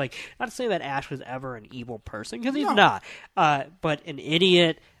 Which is like, not to say that Ash was ever an evil person, because he's not. But an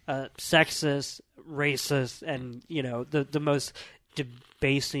idiot, sexist, racist, and the most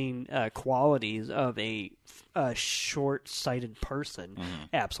debasing qualities of a short-sighted person.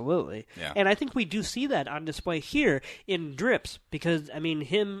 Absolutely. Yeah. And I think we do see that on display here in Drips, because I mean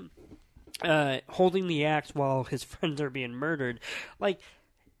him holding the axe while his friends are being murdered, like,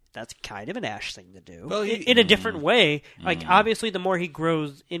 that's kind of an Ash thing to do. Well, in a different way. Like, obviously, the more he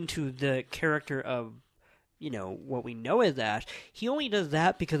grows into the character of, what we know as Ash, he only does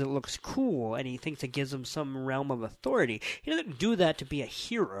that because it looks cool, and he thinks it gives him some realm of authority. He doesn't do that to be a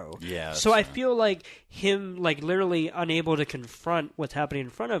hero. Yeah. So I feel like him, like, literally unable to confront what's happening in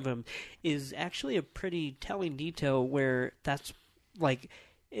front of him is actually a pretty telling detail, where that's, like,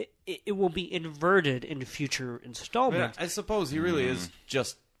 it will be inverted in future installments. I suppose he really is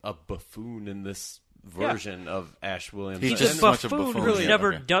just a buffoon in this version of Ash Williams. He's He's just a much of a buffoon buffoon. who's Yeah,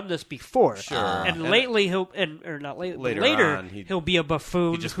 never okay. done this before. Sure. And lately later on, he'll be a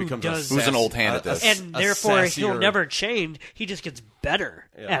buffoon he just who becomes does Who's an old hand at this. and a therefore sassier- he'll never change. He just gets better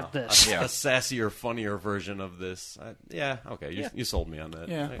at this. A sassier, funnier version of this. Okay, you sold me on that.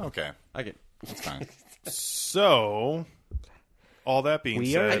 Yeah, okay. I get. That's fine. So, all that being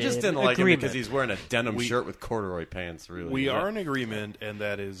We are I said, just didn't in like him agreement. because he's wearing a denim shirt with corduroy pants. Really, we are in agreement, and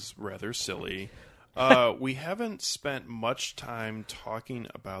that is rather silly. We haven't spent much time talking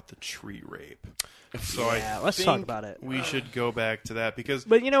about the tree rape. So let's think talk about it. We should go back to that, because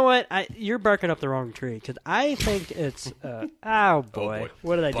But you know what? You're barking up the wrong tree, because I think it's... oh, boy.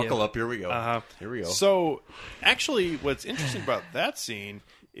 What did I do? Buckle up. Here we go. Here we go. So, actually, what's interesting about that scene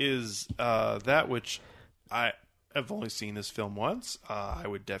is that which I've only seen this film once. I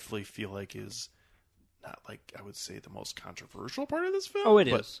would definitely feel like is not, like, I would say, the most controversial part of this film. Oh, it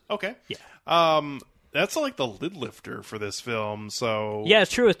but, is. Okay. Yeah. That's like the lid lifter for this film. So Yeah,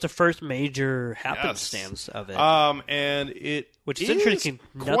 it's true. It's the first major happenstance of it. and it Which is interesting.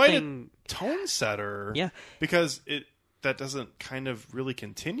 Quite Nothing- a tone setter. Yeah. Because that doesn't kind of really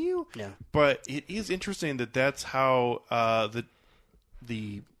continue. No. But it is interesting that that's how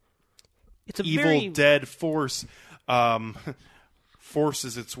the It's a Evil very... Dead force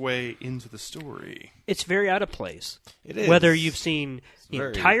forces its way into the story. It's very out of place. It is. Whether you've seen the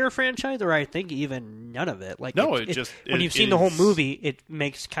very entire franchise, or I think even none of it. Like, No, when you've seen the whole movie, it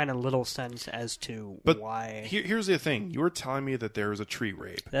makes kind of little sense as to But why. here's the thing: you were telling me that there was a tree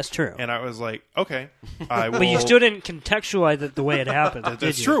rape, That's true. and I was like, okay, I will. But you still didn't contextualize it the way it happened. did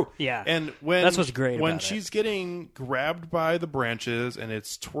That's you? true. Yeah. And when That's what's great when about it. she's getting grabbed by the branches and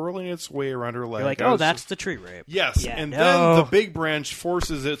it's twirling its way around her leg. You're like, I oh, was that's just- the tree rape. yes. Yeah, and no. then the big branch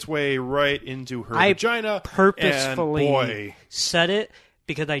forces its way right into her I vagina. purposefully and boy, said it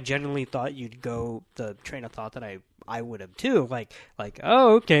because I genuinely thought you'd go the train of thought that I would have too. Like,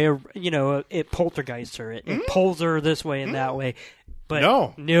 oh, okay, it poltergeists her. It pulls her this way and that way. But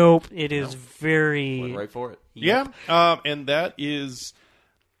No. nope, it is very... Went right for it. yeah. And that is.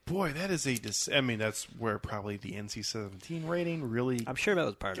 Boy, that is I mean, that's where probably the NC-17 rating really I'm sure that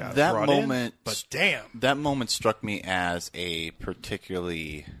was part of got it. That brought moment- in, but damn. That moment struck me as a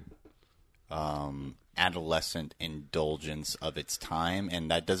particularly adolescent indulgence of its time, and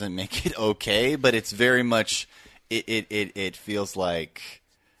that doesn't make it okay, but it's very much it feels like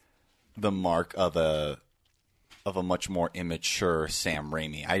the mark of a much more immature Sam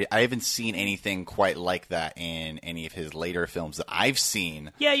Raimi. I haven't seen anything quite like that in any of his later films that I've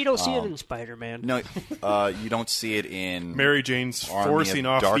seen. Yeah, you don't see it in Spider-Man. No, you don't see it in Mary Jane's Army forcing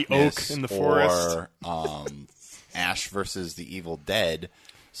of off the Darkness oak in the forest. or Ash versus the Evil Dead.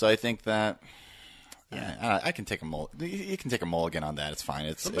 So I think that I can take a you can take a mulligan on that. It's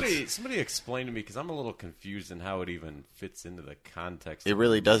fine. Somebody explain to me, because I'm a little confused in how it even fits into the context. It of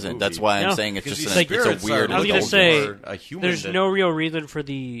really the doesn't. movie. That's why I'm No. saying it's Because just these it's a spirits weird. are I was looking gonna say, for a human there's that- no real reason for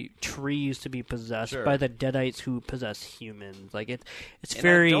the trees to be possessed Sure. by the Deadites who possess humans. Like it's And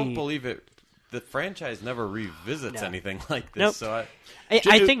very. I don't believe it. The franchise never revisits No. anything like this. Nope. So I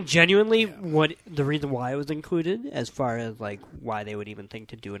think genuinely what the reason why it was included, as far as like why they would even think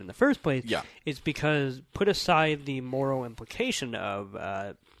to do it in the first place, Yeah. is because put aside the moral implication of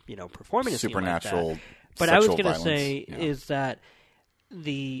performing a scene like Supernatural that, but I was sexual going to violence, say yeah. is that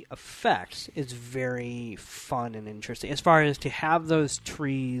the effects is very fun and interesting as far as to have those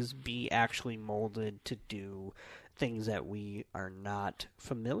trees be actually molded to do things that we are not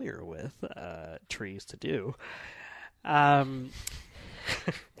familiar with trees to do. I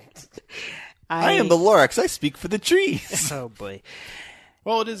am the Lorax. I speak for the trees. Oh boy.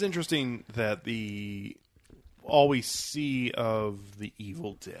 Well, it is interesting that all we see of the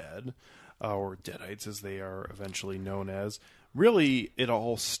Evil Dead, or Deadites as they are eventually known as, really it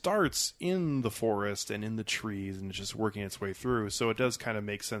all starts in the forest and in the trees and it's just working its way through. So it does kind of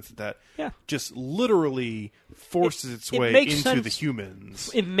make sense that Yeah. just literally forces its it way makes into sense. the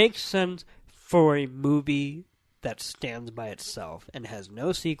humans. It makes sense for a movie that stands by itself and has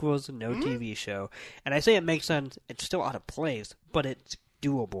no sequels, no TV show. And I say it makes sense, it's still out of place, but it's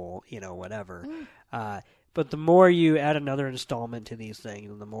doable, whatever. But the more you add another installment to these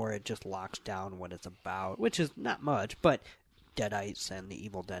things, the more it just locks down what it's about, which is not much, but Deadites and the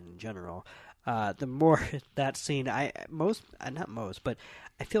Evil Dead in general. The more that scene, not most, but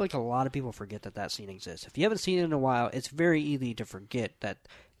I feel like a lot of people forget that scene exists. If you haven't seen it in a while, it's very easy to forget that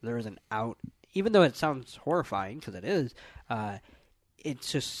there is an out. Even though it sounds horrifying, because it is,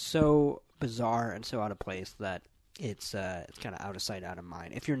 it's just so bizarre and so out of place that it's kind of out of sight, out of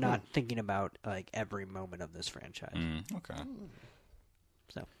mind. If you're not thinking about like every moment of this franchise, Okay.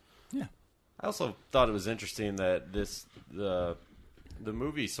 so Yeah. I also thought it was interesting that the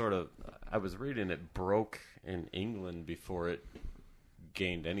movie sort of, I was reading it broke in England before it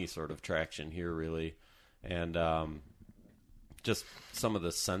gained any sort of traction here, really, and just some of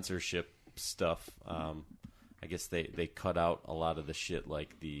the censorship stuff. I guess they cut out a lot of the shit,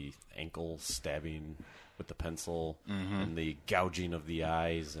 like the ankle stabbing with the pencil and the gouging of the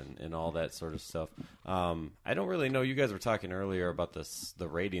eyes and all that sort of stuff. I don't really know. You guys were talking earlier about the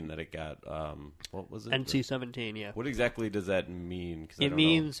rating that it got. What was it? NC-17, yeah. What exactly does that mean? 'Cause I It don't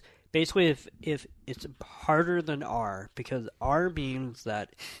means basically if it's harder than R, because R means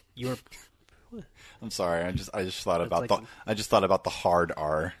that you're I'm sorry. I just thought about like the hard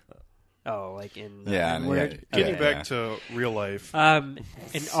R. like in the Yeah, word. yeah. Getting back to real life. And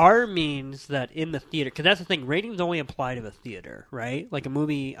R means that in the theater, because that's the thing, ratings only apply to the theater, right? Like a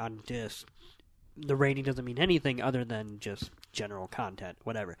movie on disc, the rating doesn't mean anything other than just general content,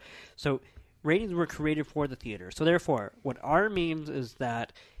 whatever. So ratings were created for the theater. So therefore, what R means is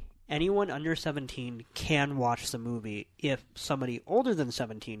that anyone under 17 can watch the movie if somebody older than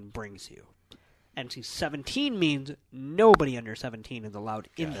 17 brings you. NC-17 means nobody under 17 is allowed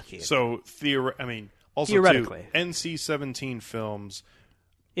in the theater. So also Theoretically. too, NC-17 films.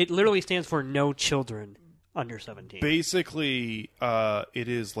 It literally stands for no children under 17. Basically, it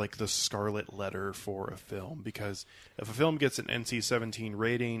is like the scarlet letter for a film, because if a film gets an NC-17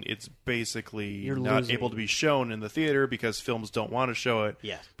 rating, it's basically You're not losing. able to be shown in the theater because films don't want to show it.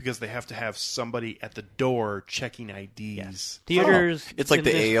 Yes. Because they have to have somebody at the door checking IDs. Yes. Theaters. It's like in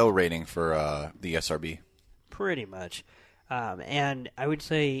the this- AO rating for the SRB. Pretty much. And I would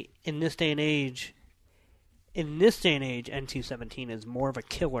say in this day and age, NC-17 is more of a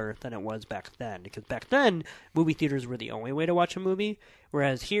killer than it was back then. Because back then, movie theaters were the only way to watch a movie.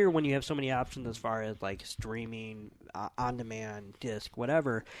 Whereas here, when you have so many options as far as like streaming, on-demand, disc,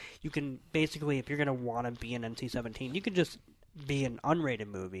 whatever, you can basically, if you're going to want to be an NC-17, you can just be an unrated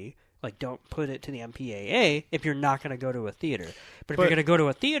movie. Like, don't put it to the MPAA if you're not going to go to a theater. But if you're going to go to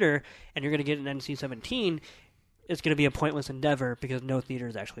a theater and you're going to get an NC-17, it's going to be a pointless endeavor because no theater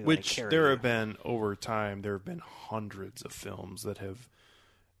is actually going to Which carry there you. have been, over time, there have been hundreds of films that have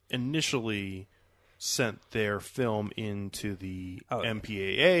initially sent their film into the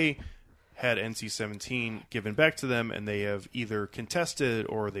MPAA, had NC-17 given back to them, and they have either contested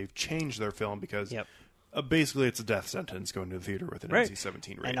or they've changed their film because basically it's a death sentence going to the theater with an NC-17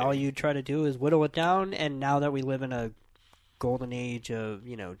 rating. And all you try to do is whittle it down, and now that we live in a golden age of,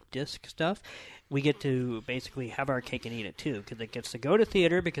 disc stuff, we get to basically have our cake and eat it too, because it gets to go to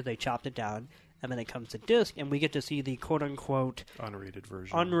theater because they chopped it down, and then it comes to disc, and we get to see the quote-unquote unrated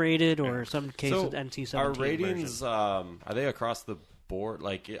version. Unrated, or some cases So NC-17 are ratings, version. are they across the board?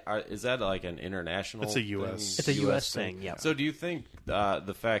 Like, is that like an international It's a US. thing? It's a US thing, yeah. So do you think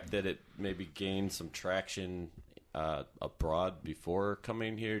the fact that it maybe gained some traction abroad before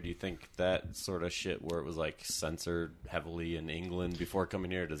coming here, do you think that sort of shit where it was like censored heavily in England before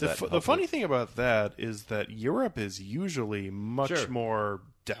coming here, does that The funny thing about that is that Europe is usually much more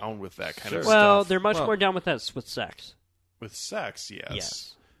down with that kind of stuff. Well, they're much more down with that with sex. With sex, yes.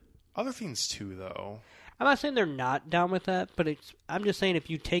 Yes. Other things too, though. I'm not saying they're not down with that, but I'm just saying if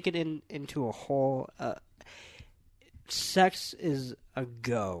you take it into a whole, sex is a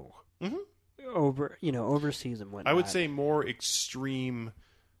go over overseas and whatnot. I would say more extreme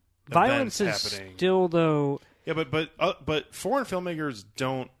violence events is happening. still though. Yeah, but foreign filmmakers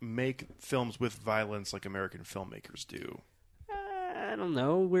don't make films with violence like American filmmakers do. I don't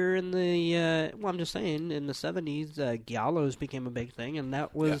know. We're in the I'm just saying in the 70s, giallos became a big thing, and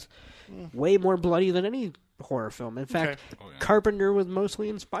that was way more bloody than any horror film. In fact, Carpenter was mostly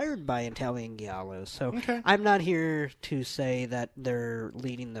inspired by Italian giallos. So I'm not here to say that they're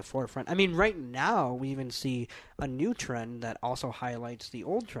leading the forefront. I mean, right now we even see a new trend that also highlights the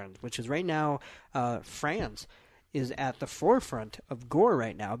old trends, which is right now France is at the forefront of gore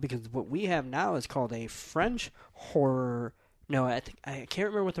right now, because what we have now is called a French horror. No, I can't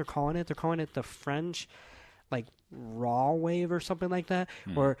remember what they're calling it. They're calling it the French, like, raw wave or something like that.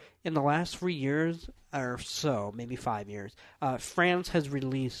 Or in the last 3 years or so, maybe 5 years, France has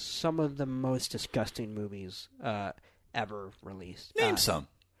released some of the most disgusting movies ever released. Name some.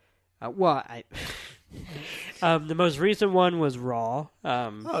 The most recent one was Raw.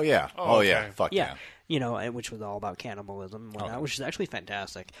 Oh yeah. okay. Fuck yeah. Which was all about cannibalism and whatnot, which is actually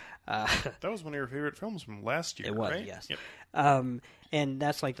fantastic. That was one of your favorite films from last year, It was, right? yes. Yep. And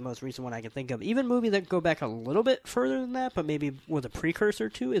that's like the most recent one I can think of. Even movies that go back a little bit further than that, but maybe was a precursor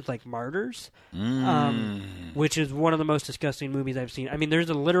to, is like Martyrs, which is one of the most disgusting movies I've seen. I mean, there's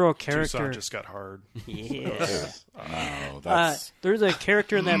a literal character. Tucson just got hard. Yeah. Oh, that's There's a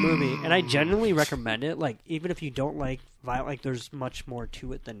character in that movie, and I genuinely recommend it. Like, even if you don't like violence, like, there's much more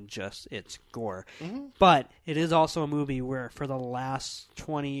to it than just its gore. But it is also a movie where, for the last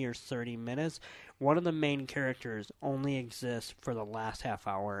 20 or 30 minutes, one of the main characters only exists for the last half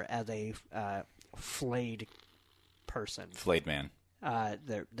hour as a flayed person. Flayed man.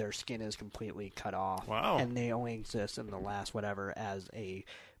 Their skin is completely cut off. Wow. And they only exist in the last whatever as a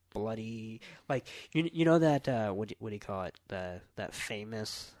bloody, like, you know that what do you call it, that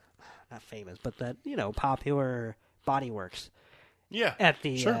famous, not famous, but that popular Body Works. Yeah. At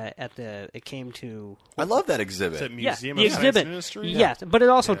the sure. It came to I love that Is exhibit. it yeah, Museum the of Science exhibit. and Industry? Yes, but it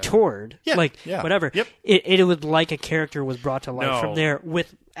also toured. Yeah, Like, yeah. whatever. Yep. It was like a character was brought to life No. from there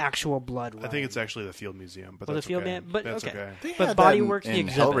with actual blood. I think it's actually the Field Museum, but the that's Field okay. Man, but That's okay. They But had Body that Works, the in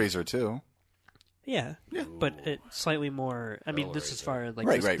exhibit. Hellraiser too. Yeah, but it's slightly more. I mean, this is far like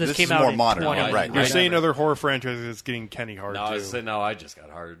Right, this, right. this This came is out more in modern, 20. right. You're I saying other horror franchises is getting Kenny hard No, too. I just got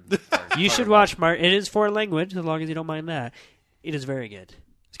hard. You should watch It is foreign language, as long as you don't mind that. It is very good.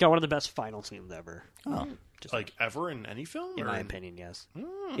 It's got one of the best final scenes ever. Oh, Just Like ever in any film? in or my opinion, yes.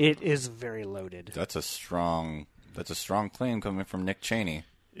 It is very loaded. that's a strong claim coming from Nick Cheney.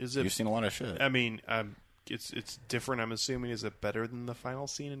 Is it? You've seen a lot of shit. I mean, it's different. I'm assuming. Is it better than the final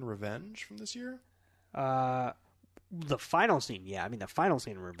scene in Revenge from this year? The final scene, yeah. I mean, the final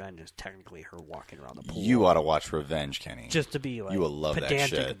scene in Revenge is technically her walking around the pool. You ought to watch Revenge, Kenny. Just to be like You will love that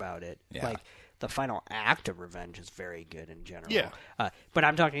pedantic shit. about it. Yeah. Like the final act of Revenge is very good in general. Yeah. But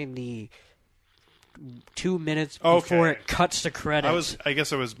I'm talking the 2 minutes before Okay. it cuts to credits. I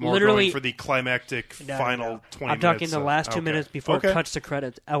guess I was more Literally- going for the climactic No, final no. 20 I'm minutes. talking the of- last 2 okay. minutes before Okay. it cuts to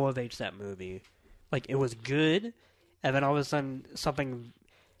credits elevates that movie. Like, it was good, and then all of a sudden something...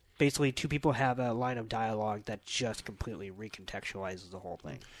 Basically, two people have a line of dialogue that just completely recontextualizes the whole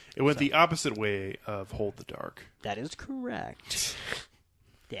thing. It went the opposite way of Hold the Dark. That is correct.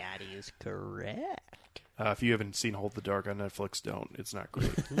 That is correct. If you haven't seen Hold the Dark on Netflix, don't. It's not great.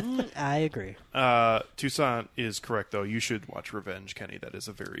 I agree. Toussaint is correct, though. You should watch Revenge, Kenny. That is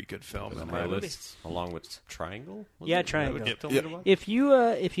a very good film. On And my I would- list, along with Triangle. Was Yeah, it? Triangle. That what you Yep. told me to watch?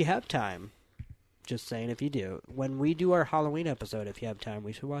 If you have time, just saying, if you do, when we do our Halloween episode, if you have time,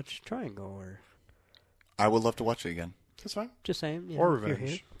 we should watch Triangle. Or I would love to watch it again. That's fine. just saying, you Or know, if you're Revenge.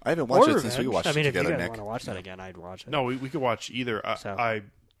 here. I haven't watched Or it since we Revenge. watched I mean, it if you together, guys Nick. want to watch that again, I'd watch it. No, we could watch either. So-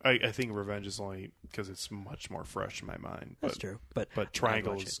 I think Revenge is only because it's much more fresh in my mind. That's but, true. But But I'd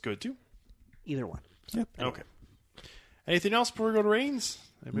Triangle watch is it. good, too. Either one. Yep. Okay. Anything else before we go to ratings?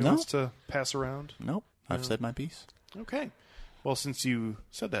 Anybody No. wants to pass around? Nope. I've said my piece. Okay. Well, since you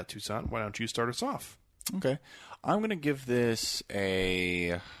said that, Toussaint, why don't you start us off? Okay. I'm going to give this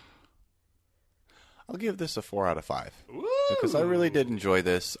I'll give this a 4 out of 5. Because I really did enjoy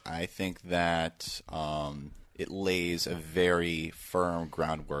this. I think that it lays a very firm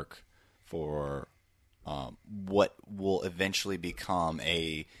groundwork for what will eventually become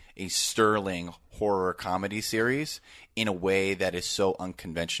a sterling horror comedy series in a way that is so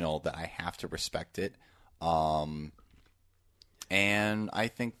unconventional that I have to respect it. And I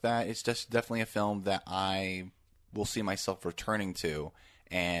think that it's just definitely a film that I will see myself returning to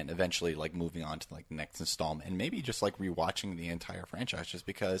and eventually like moving on to like the next installment and maybe just like rewatching the entire franchise just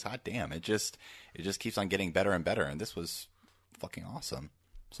because hot damn, it just keeps on getting better and better, and this was fucking awesome.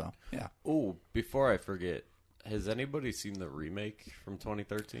 So, yeah. Oh, before I forget, has anybody seen the remake from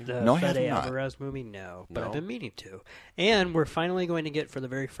 2013? The No, I have Fede not. Alvarez movie, no. But No? I've been meaning to. And we're finally going to get, for the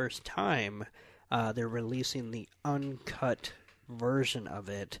very first time, they're releasing the uncut version of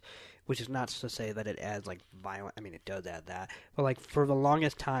it, which is not to say that it adds, like, violent... I mean, it does add that. But, like, for the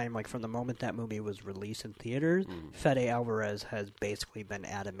longest time, like, from the moment that movie was released in theaters, Fede Alvarez has basically been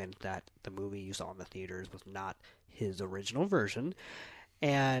adamant that the movie you saw in the theaters was not his original version.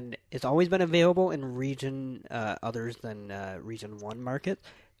 And it's always been available in region others than Region 1 market.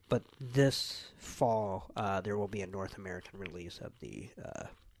 But this fall, there will be a North American release of the...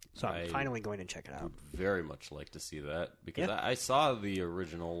 so I'm finally going to check it out. Very much like to see that because Yeah. I saw the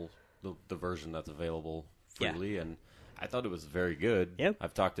original, the version that's available freely, and I thought it was very good. Yep.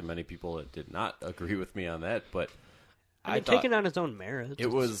 I've talked to many people that did not agree with me on that, but I mean, thought taking on its own merits.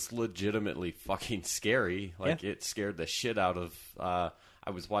 it was legitimately fucking scary. Like it scared the shit out of. I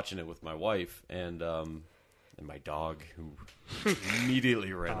was watching it with my wife and my dog, who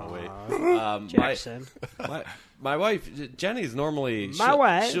immediately ran away. Jackson. My wife, Jenny's normally My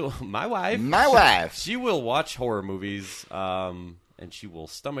wife. My wife. My wife. She will watch horror movies, and she will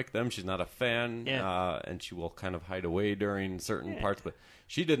stomach them. She's not a fan, and she will kind of hide away during certain parts. But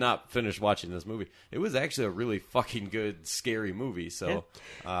she did not finish watching this movie. It was actually a really fucking good, scary movie. So,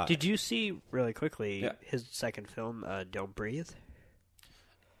 Did you see, really quickly, Yeah. his second film, Don't Breathe?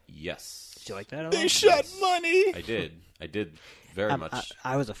 yes, Did you like that at all? They shot money. I did very much.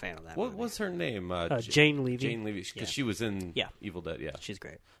 I was a fan of that What movie. was her name? Jane Levy. Jane Levy, because Yeah. she was in Yeah. Evil Dead. Yeah, She's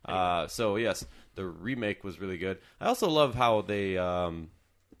great. So yes, the remake was really good. I also love how they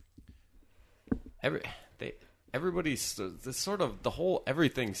everybody's this sort of the whole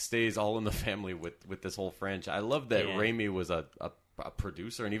everything stays all in the family with this whole franchise. I love that Raimi was a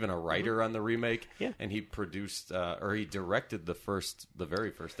producer and even a writer on the remake. Yeah. And he produced or he directed the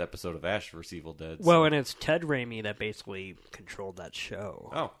very first episode of Ash vs. Evil Dead. Well, and it's Ted Raimi that basically controlled that show.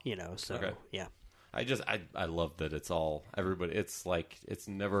 Oh. You know, so, Okay. yeah. I love that it's all everybody. It's like it's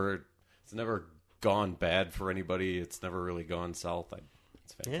never gone bad for anybody. It's never really gone south.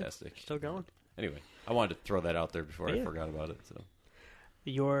 It's fantastic. Still going. Anyway, I wanted to throw that out there before I forgot about it. So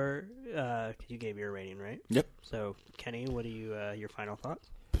You gave your rating, right? Yep. So, Kenny, what are your final thoughts?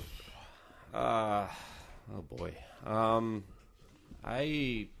 oh boy,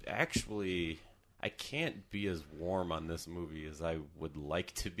 I can't be as warm on this movie as I would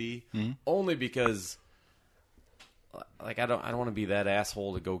like to be, only because. Like I don't want to be that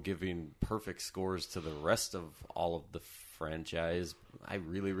asshole to go giving perfect scores to the rest of all of the franchise. I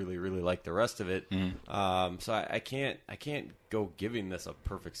really, really, really like the rest of it. So I can't go giving this a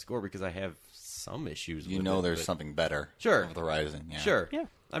perfect score because I have some issues. You with know, it, there's but- something better. Sure. Over the Rising. Yeah. Sure. Yeah.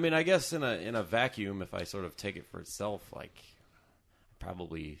 I mean, I guess in a vacuum, if I sort of take it for itself, like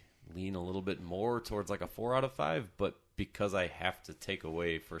probably lean a little bit more towards like a 4 out of 5. But because I have to take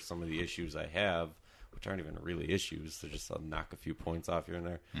away for some of the issues I have, which aren't even really issues, they're just I'll knock a few points off here and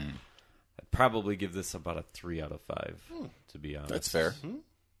there. I'd probably give this about a 3 out of 5, to be honest. That's fair.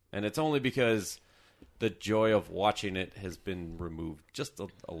 And it's only because the joy of watching it has been removed just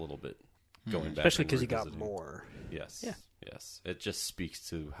a little bit. Going back, Especially and because you got revisiting. more. Yes. Yeah. Yes. It just speaks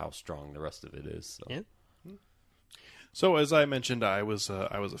to how strong the rest of it is. So. Yeah. So as I mentioned, I was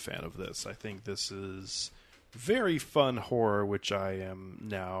a fan of this. I think this is very fun horror, which I am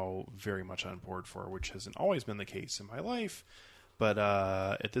now very much on board for, which hasn't always been the case in my life. But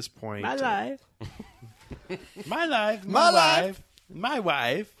at this point, My life. my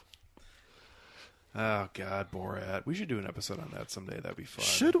wife. Oh God, Borat! We should do an episode on that someday. That'd be fun.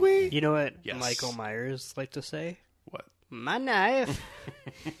 Should we? You know what Yes. Michael Myers liked to say? What? My knife.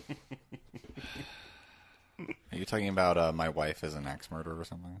 Are you talking about my wife is an axe murderer or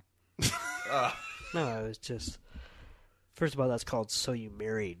something? No, it was just. First of all, that's called "So You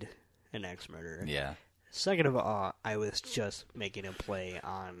Married an Ex-Murderer." Yeah. Second of all, I was just making a play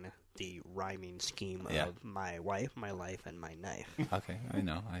on the rhyming scheme Yeah. of my wife, my life, and my knife. Okay, I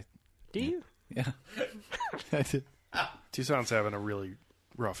know. Do you? Yeah. I did. Tucson's having a really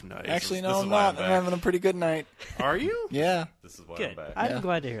rough night. Actually, this no, is I'm why not. I'm I'm back. having a pretty good night. Are you? Yeah. This is why I'm Good. back. I'm Yeah.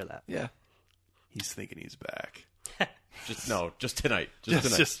 glad to hear that. Yeah. He's thinking he's back. Just tonight. Just tonight.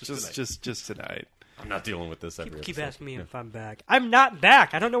 Just tonight. I'm not dealing with this every People keep episode. asking me if I'm back. I'm not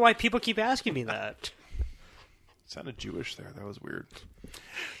back. I don't know why people keep asking me that. Sounded Jewish there. That was weird.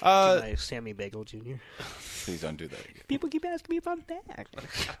 My Sammy Bagel Jr. Please don't do that again. People keep asking me if I'm back.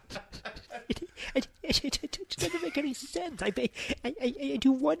 It doesn't make any sense. I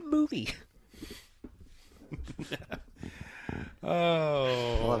do one movie. I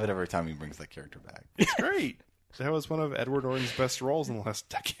Oh, love it every time he brings that character back. it's great. That was one of Edward Norton's best roles in the last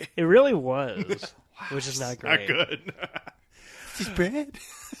decade. It really was, which is not Not great. good. He's bad.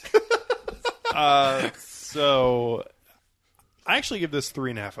 So, I actually give this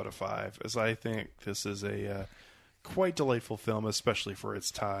 3.5 out of 5, as I think this is a quite delightful film, especially for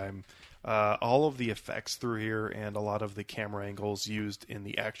its time. All of the effects through here and a lot of the camera angles used in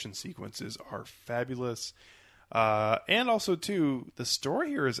the action sequences are fabulous. And also, too, the story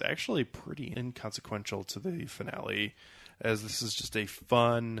here is actually pretty inconsequential to the finale, as this is just a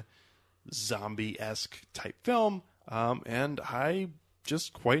fun, zombie-esque type film. And I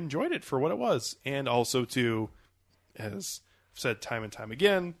just quite enjoyed it for what it was. And also, too, as I've said time and time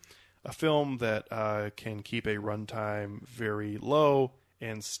again, a film that can keep a runtime very low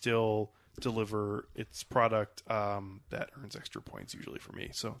and still deliver its product that earns extra points usually for me.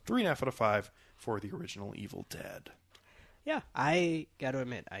 So 3.5 out of 5 for the original Evil Dead. Yeah, I got to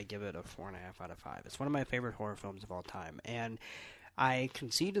admit, I give it a 4.5 out of 5. It's one of my favorite horror films of all time, and I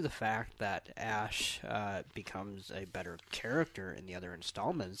concede to the fact that Ash becomes a better character in the other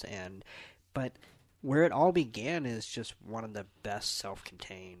installments, but where it all began is just one of the best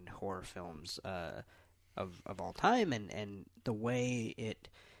self-contained horror films of all time, and the way it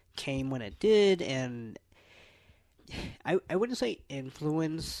came when it did, and I wouldn't say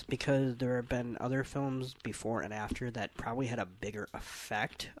influence, because there have been other films before and after that probably had a bigger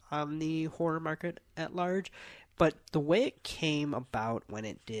effect on the horror market at large, but the way it came about when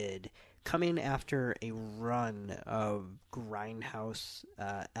it did, coming after a run of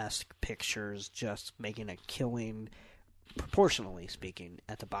Grindhouse-esque pictures just making a killing, proportionally speaking,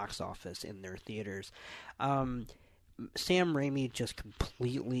 at the box office in their theaters, Sam Raimi just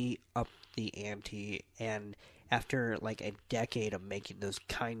completely upped the ante, and after like a decade of making those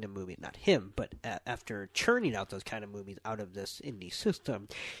kind of movies, not him, but after churning out those kind of movies out of this indie system,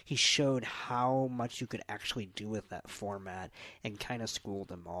 he showed how much you could actually do with that format and kind of schooled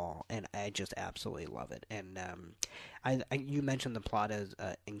them all, and I just absolutely love it. And you mentioned the plot as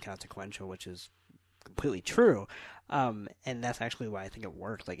inconsequential, which is completely true, and that's actually why I think it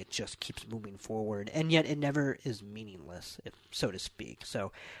works. Like, it just keeps moving forward, and yet it never is meaningless, so to speak.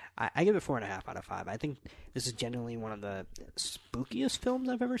 So I give it 4.5 out of 5. I think this is genuinely one of the spookiest films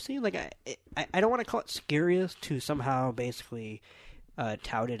I've ever seen. Like, I don't want to call it scariest to somehow basically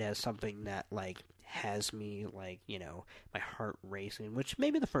tout it as something that, like, has me, like, you know, my heart racing, which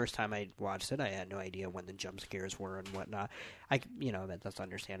maybe the first time I watched it, I had no idea when the jump scares were and whatnot. That's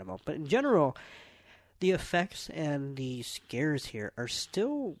understandable. But in general, the effects and the scares here are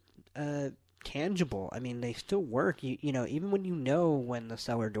still tangible. I mean, they still work. You know, even when you know when the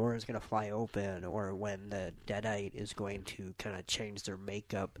cellar door is going to fly open or when the Deadite is going to kind of change their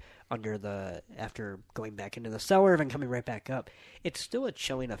makeup after going back into the cellar and coming right back up, it's still a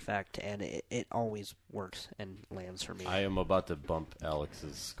chilling effect, and it always works and lands for me. I am about to bump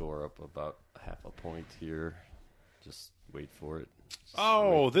Alex's score up about half a point here. Just wait for it.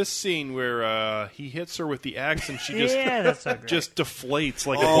 This scene where he hits her with the axe and she just that's so great. just deflates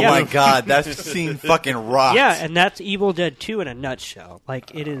like Oh my god, that scene fucking rocks. Yeah, and that's Evil Dead 2 in a nutshell.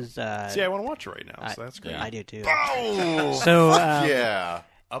 Like, it is... See, I want to watch it right now, so that's great. I do, too. Oh! So, Yeah.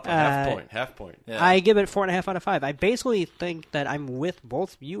 Up a half point. Yeah. I give it 4.5 out of 5. I basically think that I'm with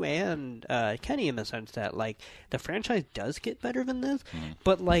both you and Kenny in the sense that, like, the franchise does get better than this,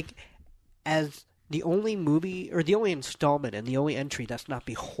 but, like, as the only movie, or the only installment and the only entry that's not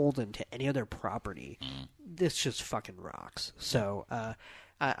beholden to any other property, this just fucking rocks. So,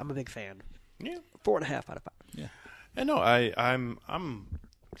 I'm a big fan. Yeah. 4.5 out of 5. Yeah. And no, I'm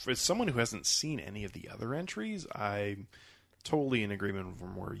for someone who hasn't seen any of the other entries, I'm totally in agreement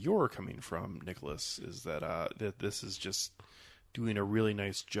from where you're coming from, Nicholas, is that that this is just doing a really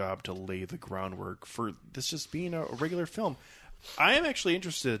nice job to lay the groundwork for this just being a regular film. I am actually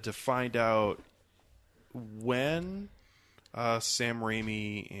interested to find out when Sam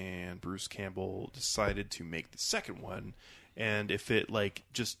Raimi and Bruce Campbell decided to make the second one, and if it like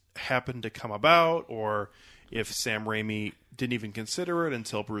just happened to come about, or if Sam Raimi didn't even consider it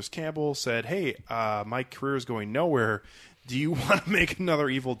until Bruce Campbell said, "Hey, my career is going nowhere. Do you want to make another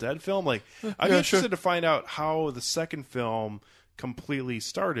Evil Dead film?" Like, I'm interested to find out how the second film completely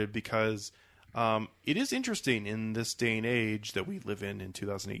started, because it is interesting in this day and age that we live in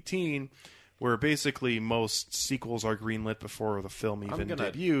 2018, where basically most sequels are greenlit before the film even debuts.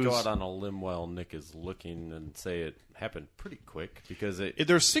 I'm going to go out on a limb while Nick is looking and say it happened pretty quick, because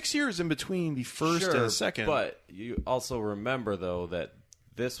there's 6 years in between the first and the second. But you also remember, though, that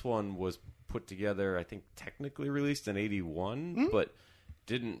this one was put together, I think technically released in 81, but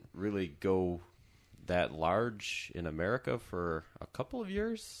didn't really go that large in America for a couple of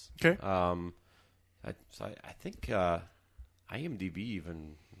years. Okay. I think IMDb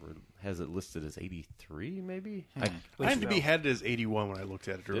even has it listed as 83, maybe. IMDb had it as 81 when I looked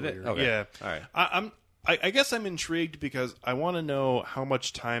at it earlier. Did it? Okay. Yeah. All right. I guess I'm intrigued because I want to know how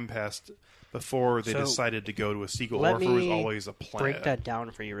much time passed before they So, decided to go to a sequel, or Let if it was me always a plan. break that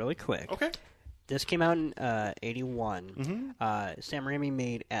down for you really quick. Okay. This came out in 81. Sam Raimi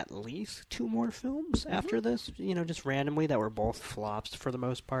made at least 2 more films after this, just randomly, that were both flops for the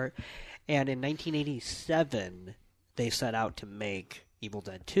most part. And in 1987, they set out to make Evil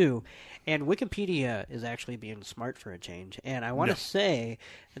Dead 2. And Wikipedia is actually being smart for a change. And I want to say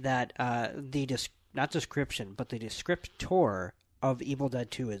that not description, but the descriptor of Evil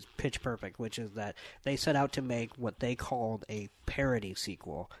Dead 2 is pitch perfect, which is that they set out to make what they called a parody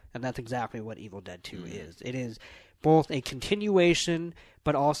sequel, and that's exactly what Evil Dead 2 is. It is both a continuation,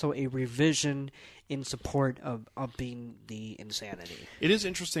 but also a revision in support of upping the insanity. It is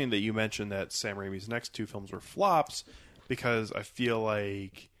interesting that you mentioned that Sam Raimi's next 2 films were flops, because I feel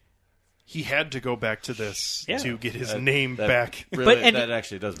like he had to go back to this to get his name back. Really, that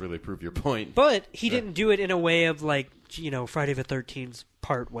actually does really prove your point. But he didn't do it in a way of like, Friday the 13th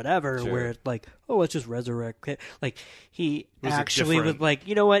part whatever, where it's like, oh, let's just resurrect it. Like, he actually was like,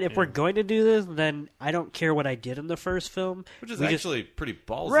 you know what, if we're going to do this, then I don't care what I did in the first film. Which is actually pretty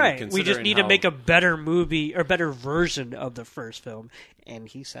ballsy. Right. We just need to make a better movie, or better version of the first film. And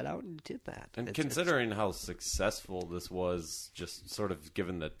he set out and did that. And considering how successful this was, just sort of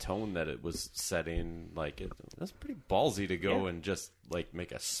given the tone that it was setting, like, that's pretty ballsy to go and just, like,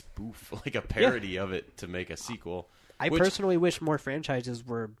 make a spoof, like a parody of it to make a sequel. I personally wish more franchises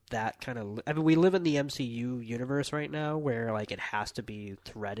were that kind of... I mean, we live in the MCU universe right now where, like, it has to be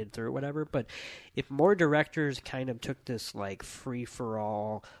threaded through whatever, but if more directors kind of took this, like,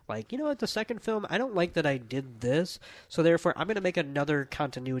 free-for-all, like, you know what, the second film, I don't like that I did this, so therefore I'm going to make another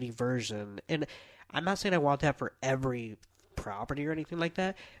continuity version. And I'm not saying I want that for every property or anything like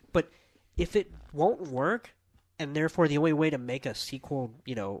that, but if it won't work, and therefore the only way to make a sequel,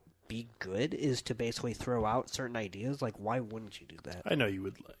 be good is to basically throw out certain ideas, like, why wouldn't you do that? I know you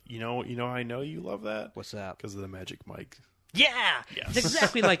would. I know you love that. What's that? Because of the Magic Mike. Yeah! It's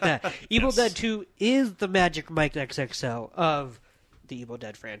exactly like that. Evil Dead 2 is the Magic Mike XXL of the Evil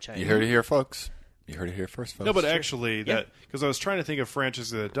Dead franchise. You heard it here, folks. You heard it here first, folks. No, but actually, because I was trying to think of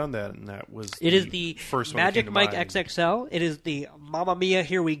franchises that had done that, and that was the first one Magic Mike mind. XXL. It is the Mamma Mia,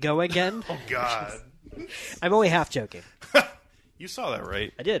 Here We Go Again. Oh, God. I'm only half joking. You saw that,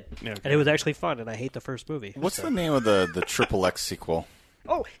 right? I did. Yeah, okay. And it was actually fun, and I hate the first movie. What's the name of the Triple X sequel?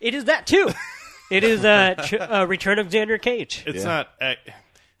 Oh, it is that too. It is Return of Xander Cage. It's Yeah. not.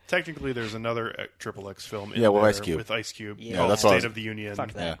 Technically, there's another XXX film in Yeah, with there Ice Cube. with Ice Cube Yeah, called that's what I State was- of the Union.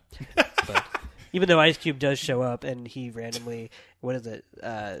 Fuck that. Yeah. But even though Ice Cube does show up and he randomly, what is it?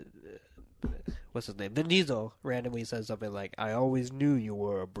 What's his name? Vin Diesel randomly says something like, "I always knew you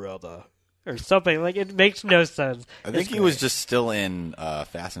were a brother," or something like it makes no sense. I think It's he was great. just still in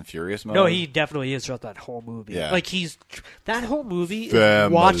Fast and Furious mode. No, he definitely is throughout that whole movie. Yeah. Like that whole movie is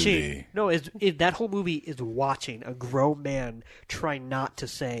Family. watching. No, that whole movie is watching a grown man try not to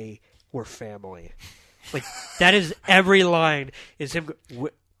say we're family. Like that is every line is him.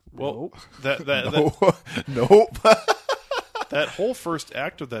 Well, Nope. Nope. that whole first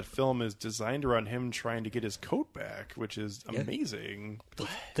act of that film is designed around him trying to get his coat back, which is amazing. The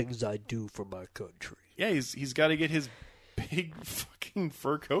things I do for my country. Yeah, he's got to get his big fucking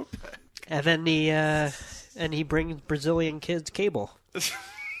fur coat back. And then he brings Brazilian kids cable.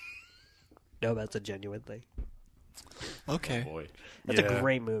 No, that's a genuine thing. Okay. Boy. That's Yeah. a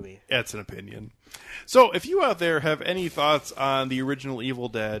great movie. That's an opinion. So, if you out there have any thoughts on the original Evil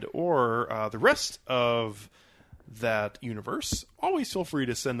Dead or the rest of that universe, always feel free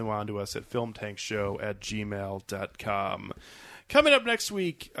to send them on to us at filmtankshow@gmail.com. Coming up next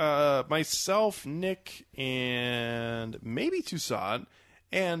week, myself, Nick, and maybe Toussaint,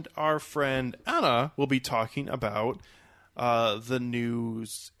 and our friend Anna will be talking about the new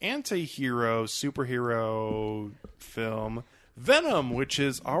anti-hero, superhero film Venom, which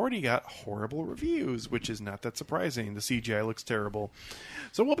has already got horrible reviews, which is not that surprising. The CGI looks terrible.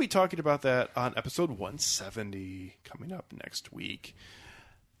 So we'll be talking about that on episode 170 coming up next week.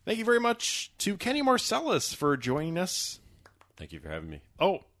 Thank you very much to Kenny Marcellus for joining us. Thank you for having me.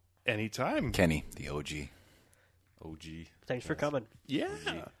 Oh, anytime. Kenny, the OG. OG. Thanks for coming. Yeah,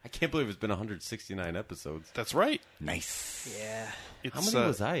 I can't believe it's been 169 episodes. that's right. Nice. Yeah. It's How many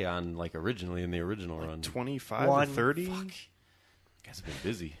was I on, like, originally in the original run? 25 One. to 30. You guys have been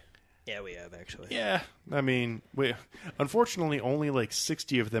busy. Yeah, we have actually. Yeah, I mean, unfortunately, only like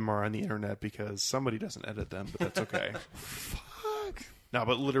 60 of them are on the internet because somebody doesn't edit them, but that's okay. Fuck. No,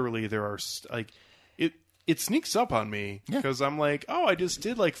 but literally, there are it sneaks up on me Yeah. because I'm like, oh, I just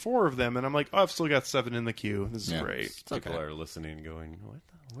did like 4 of them, and I'm like, oh, I've still got 7 in the queue. This is Yeah. great. It's okay. People are listening going,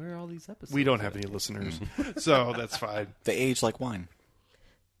 where are all these episodes? We don't have any listeners, so that's fine. They age like wine.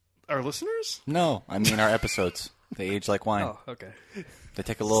 Our listeners? No, I mean our episodes. They age like wine. Oh, okay. They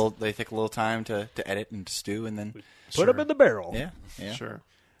take a little time to edit and to stew, and then Put them in the barrel. yeah. Sure.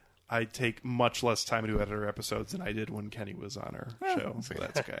 I take much less time to edit our episodes than I did when Kenny was on our show, so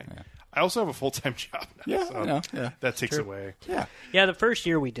that's okay. I also have a full-time job now, Yeah, so I know, yeah. that takes away. Yeah. Yeah, the first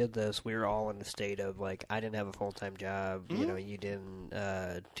year we did this, we were all in the state of like, I didn't have a full time job. You know, you didn't.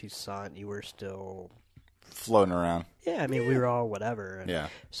 Toussaint, you were still. Floating around. Yeah, I mean, we were all whatever. And Yeah.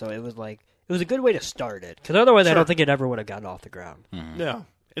 So it was like it was a good way to start it because otherwise, I don't think it ever would have gotten off the ground. No,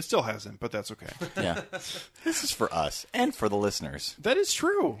 it still hasn't, but that's okay. Yeah. This is for us and for the listeners. That is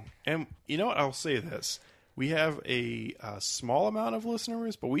true. And you know what? I'll say this. We have a small amount of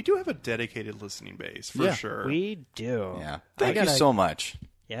listeners, but we do have a dedicated listening base, for Yeah. sure. We do. Yeah. I Thank you gotta- so much.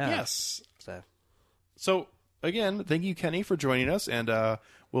 Yeah. Yes. So Again, thank you, Kenny, for joining us, and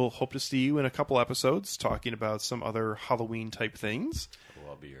we'll hope to see you in a couple episodes talking about some other Halloween-type things.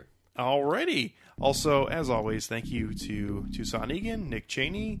 Well, I'll be here. Alrighty. Also, as always, thank you to Toussaint Egan, Nick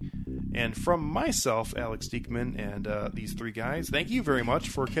Cheney, and from myself, Alex Diekman, and these 3 guys. Thank you very much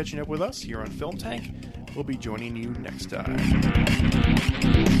for catching up with us here on Film Tank. We'll be joining you next time.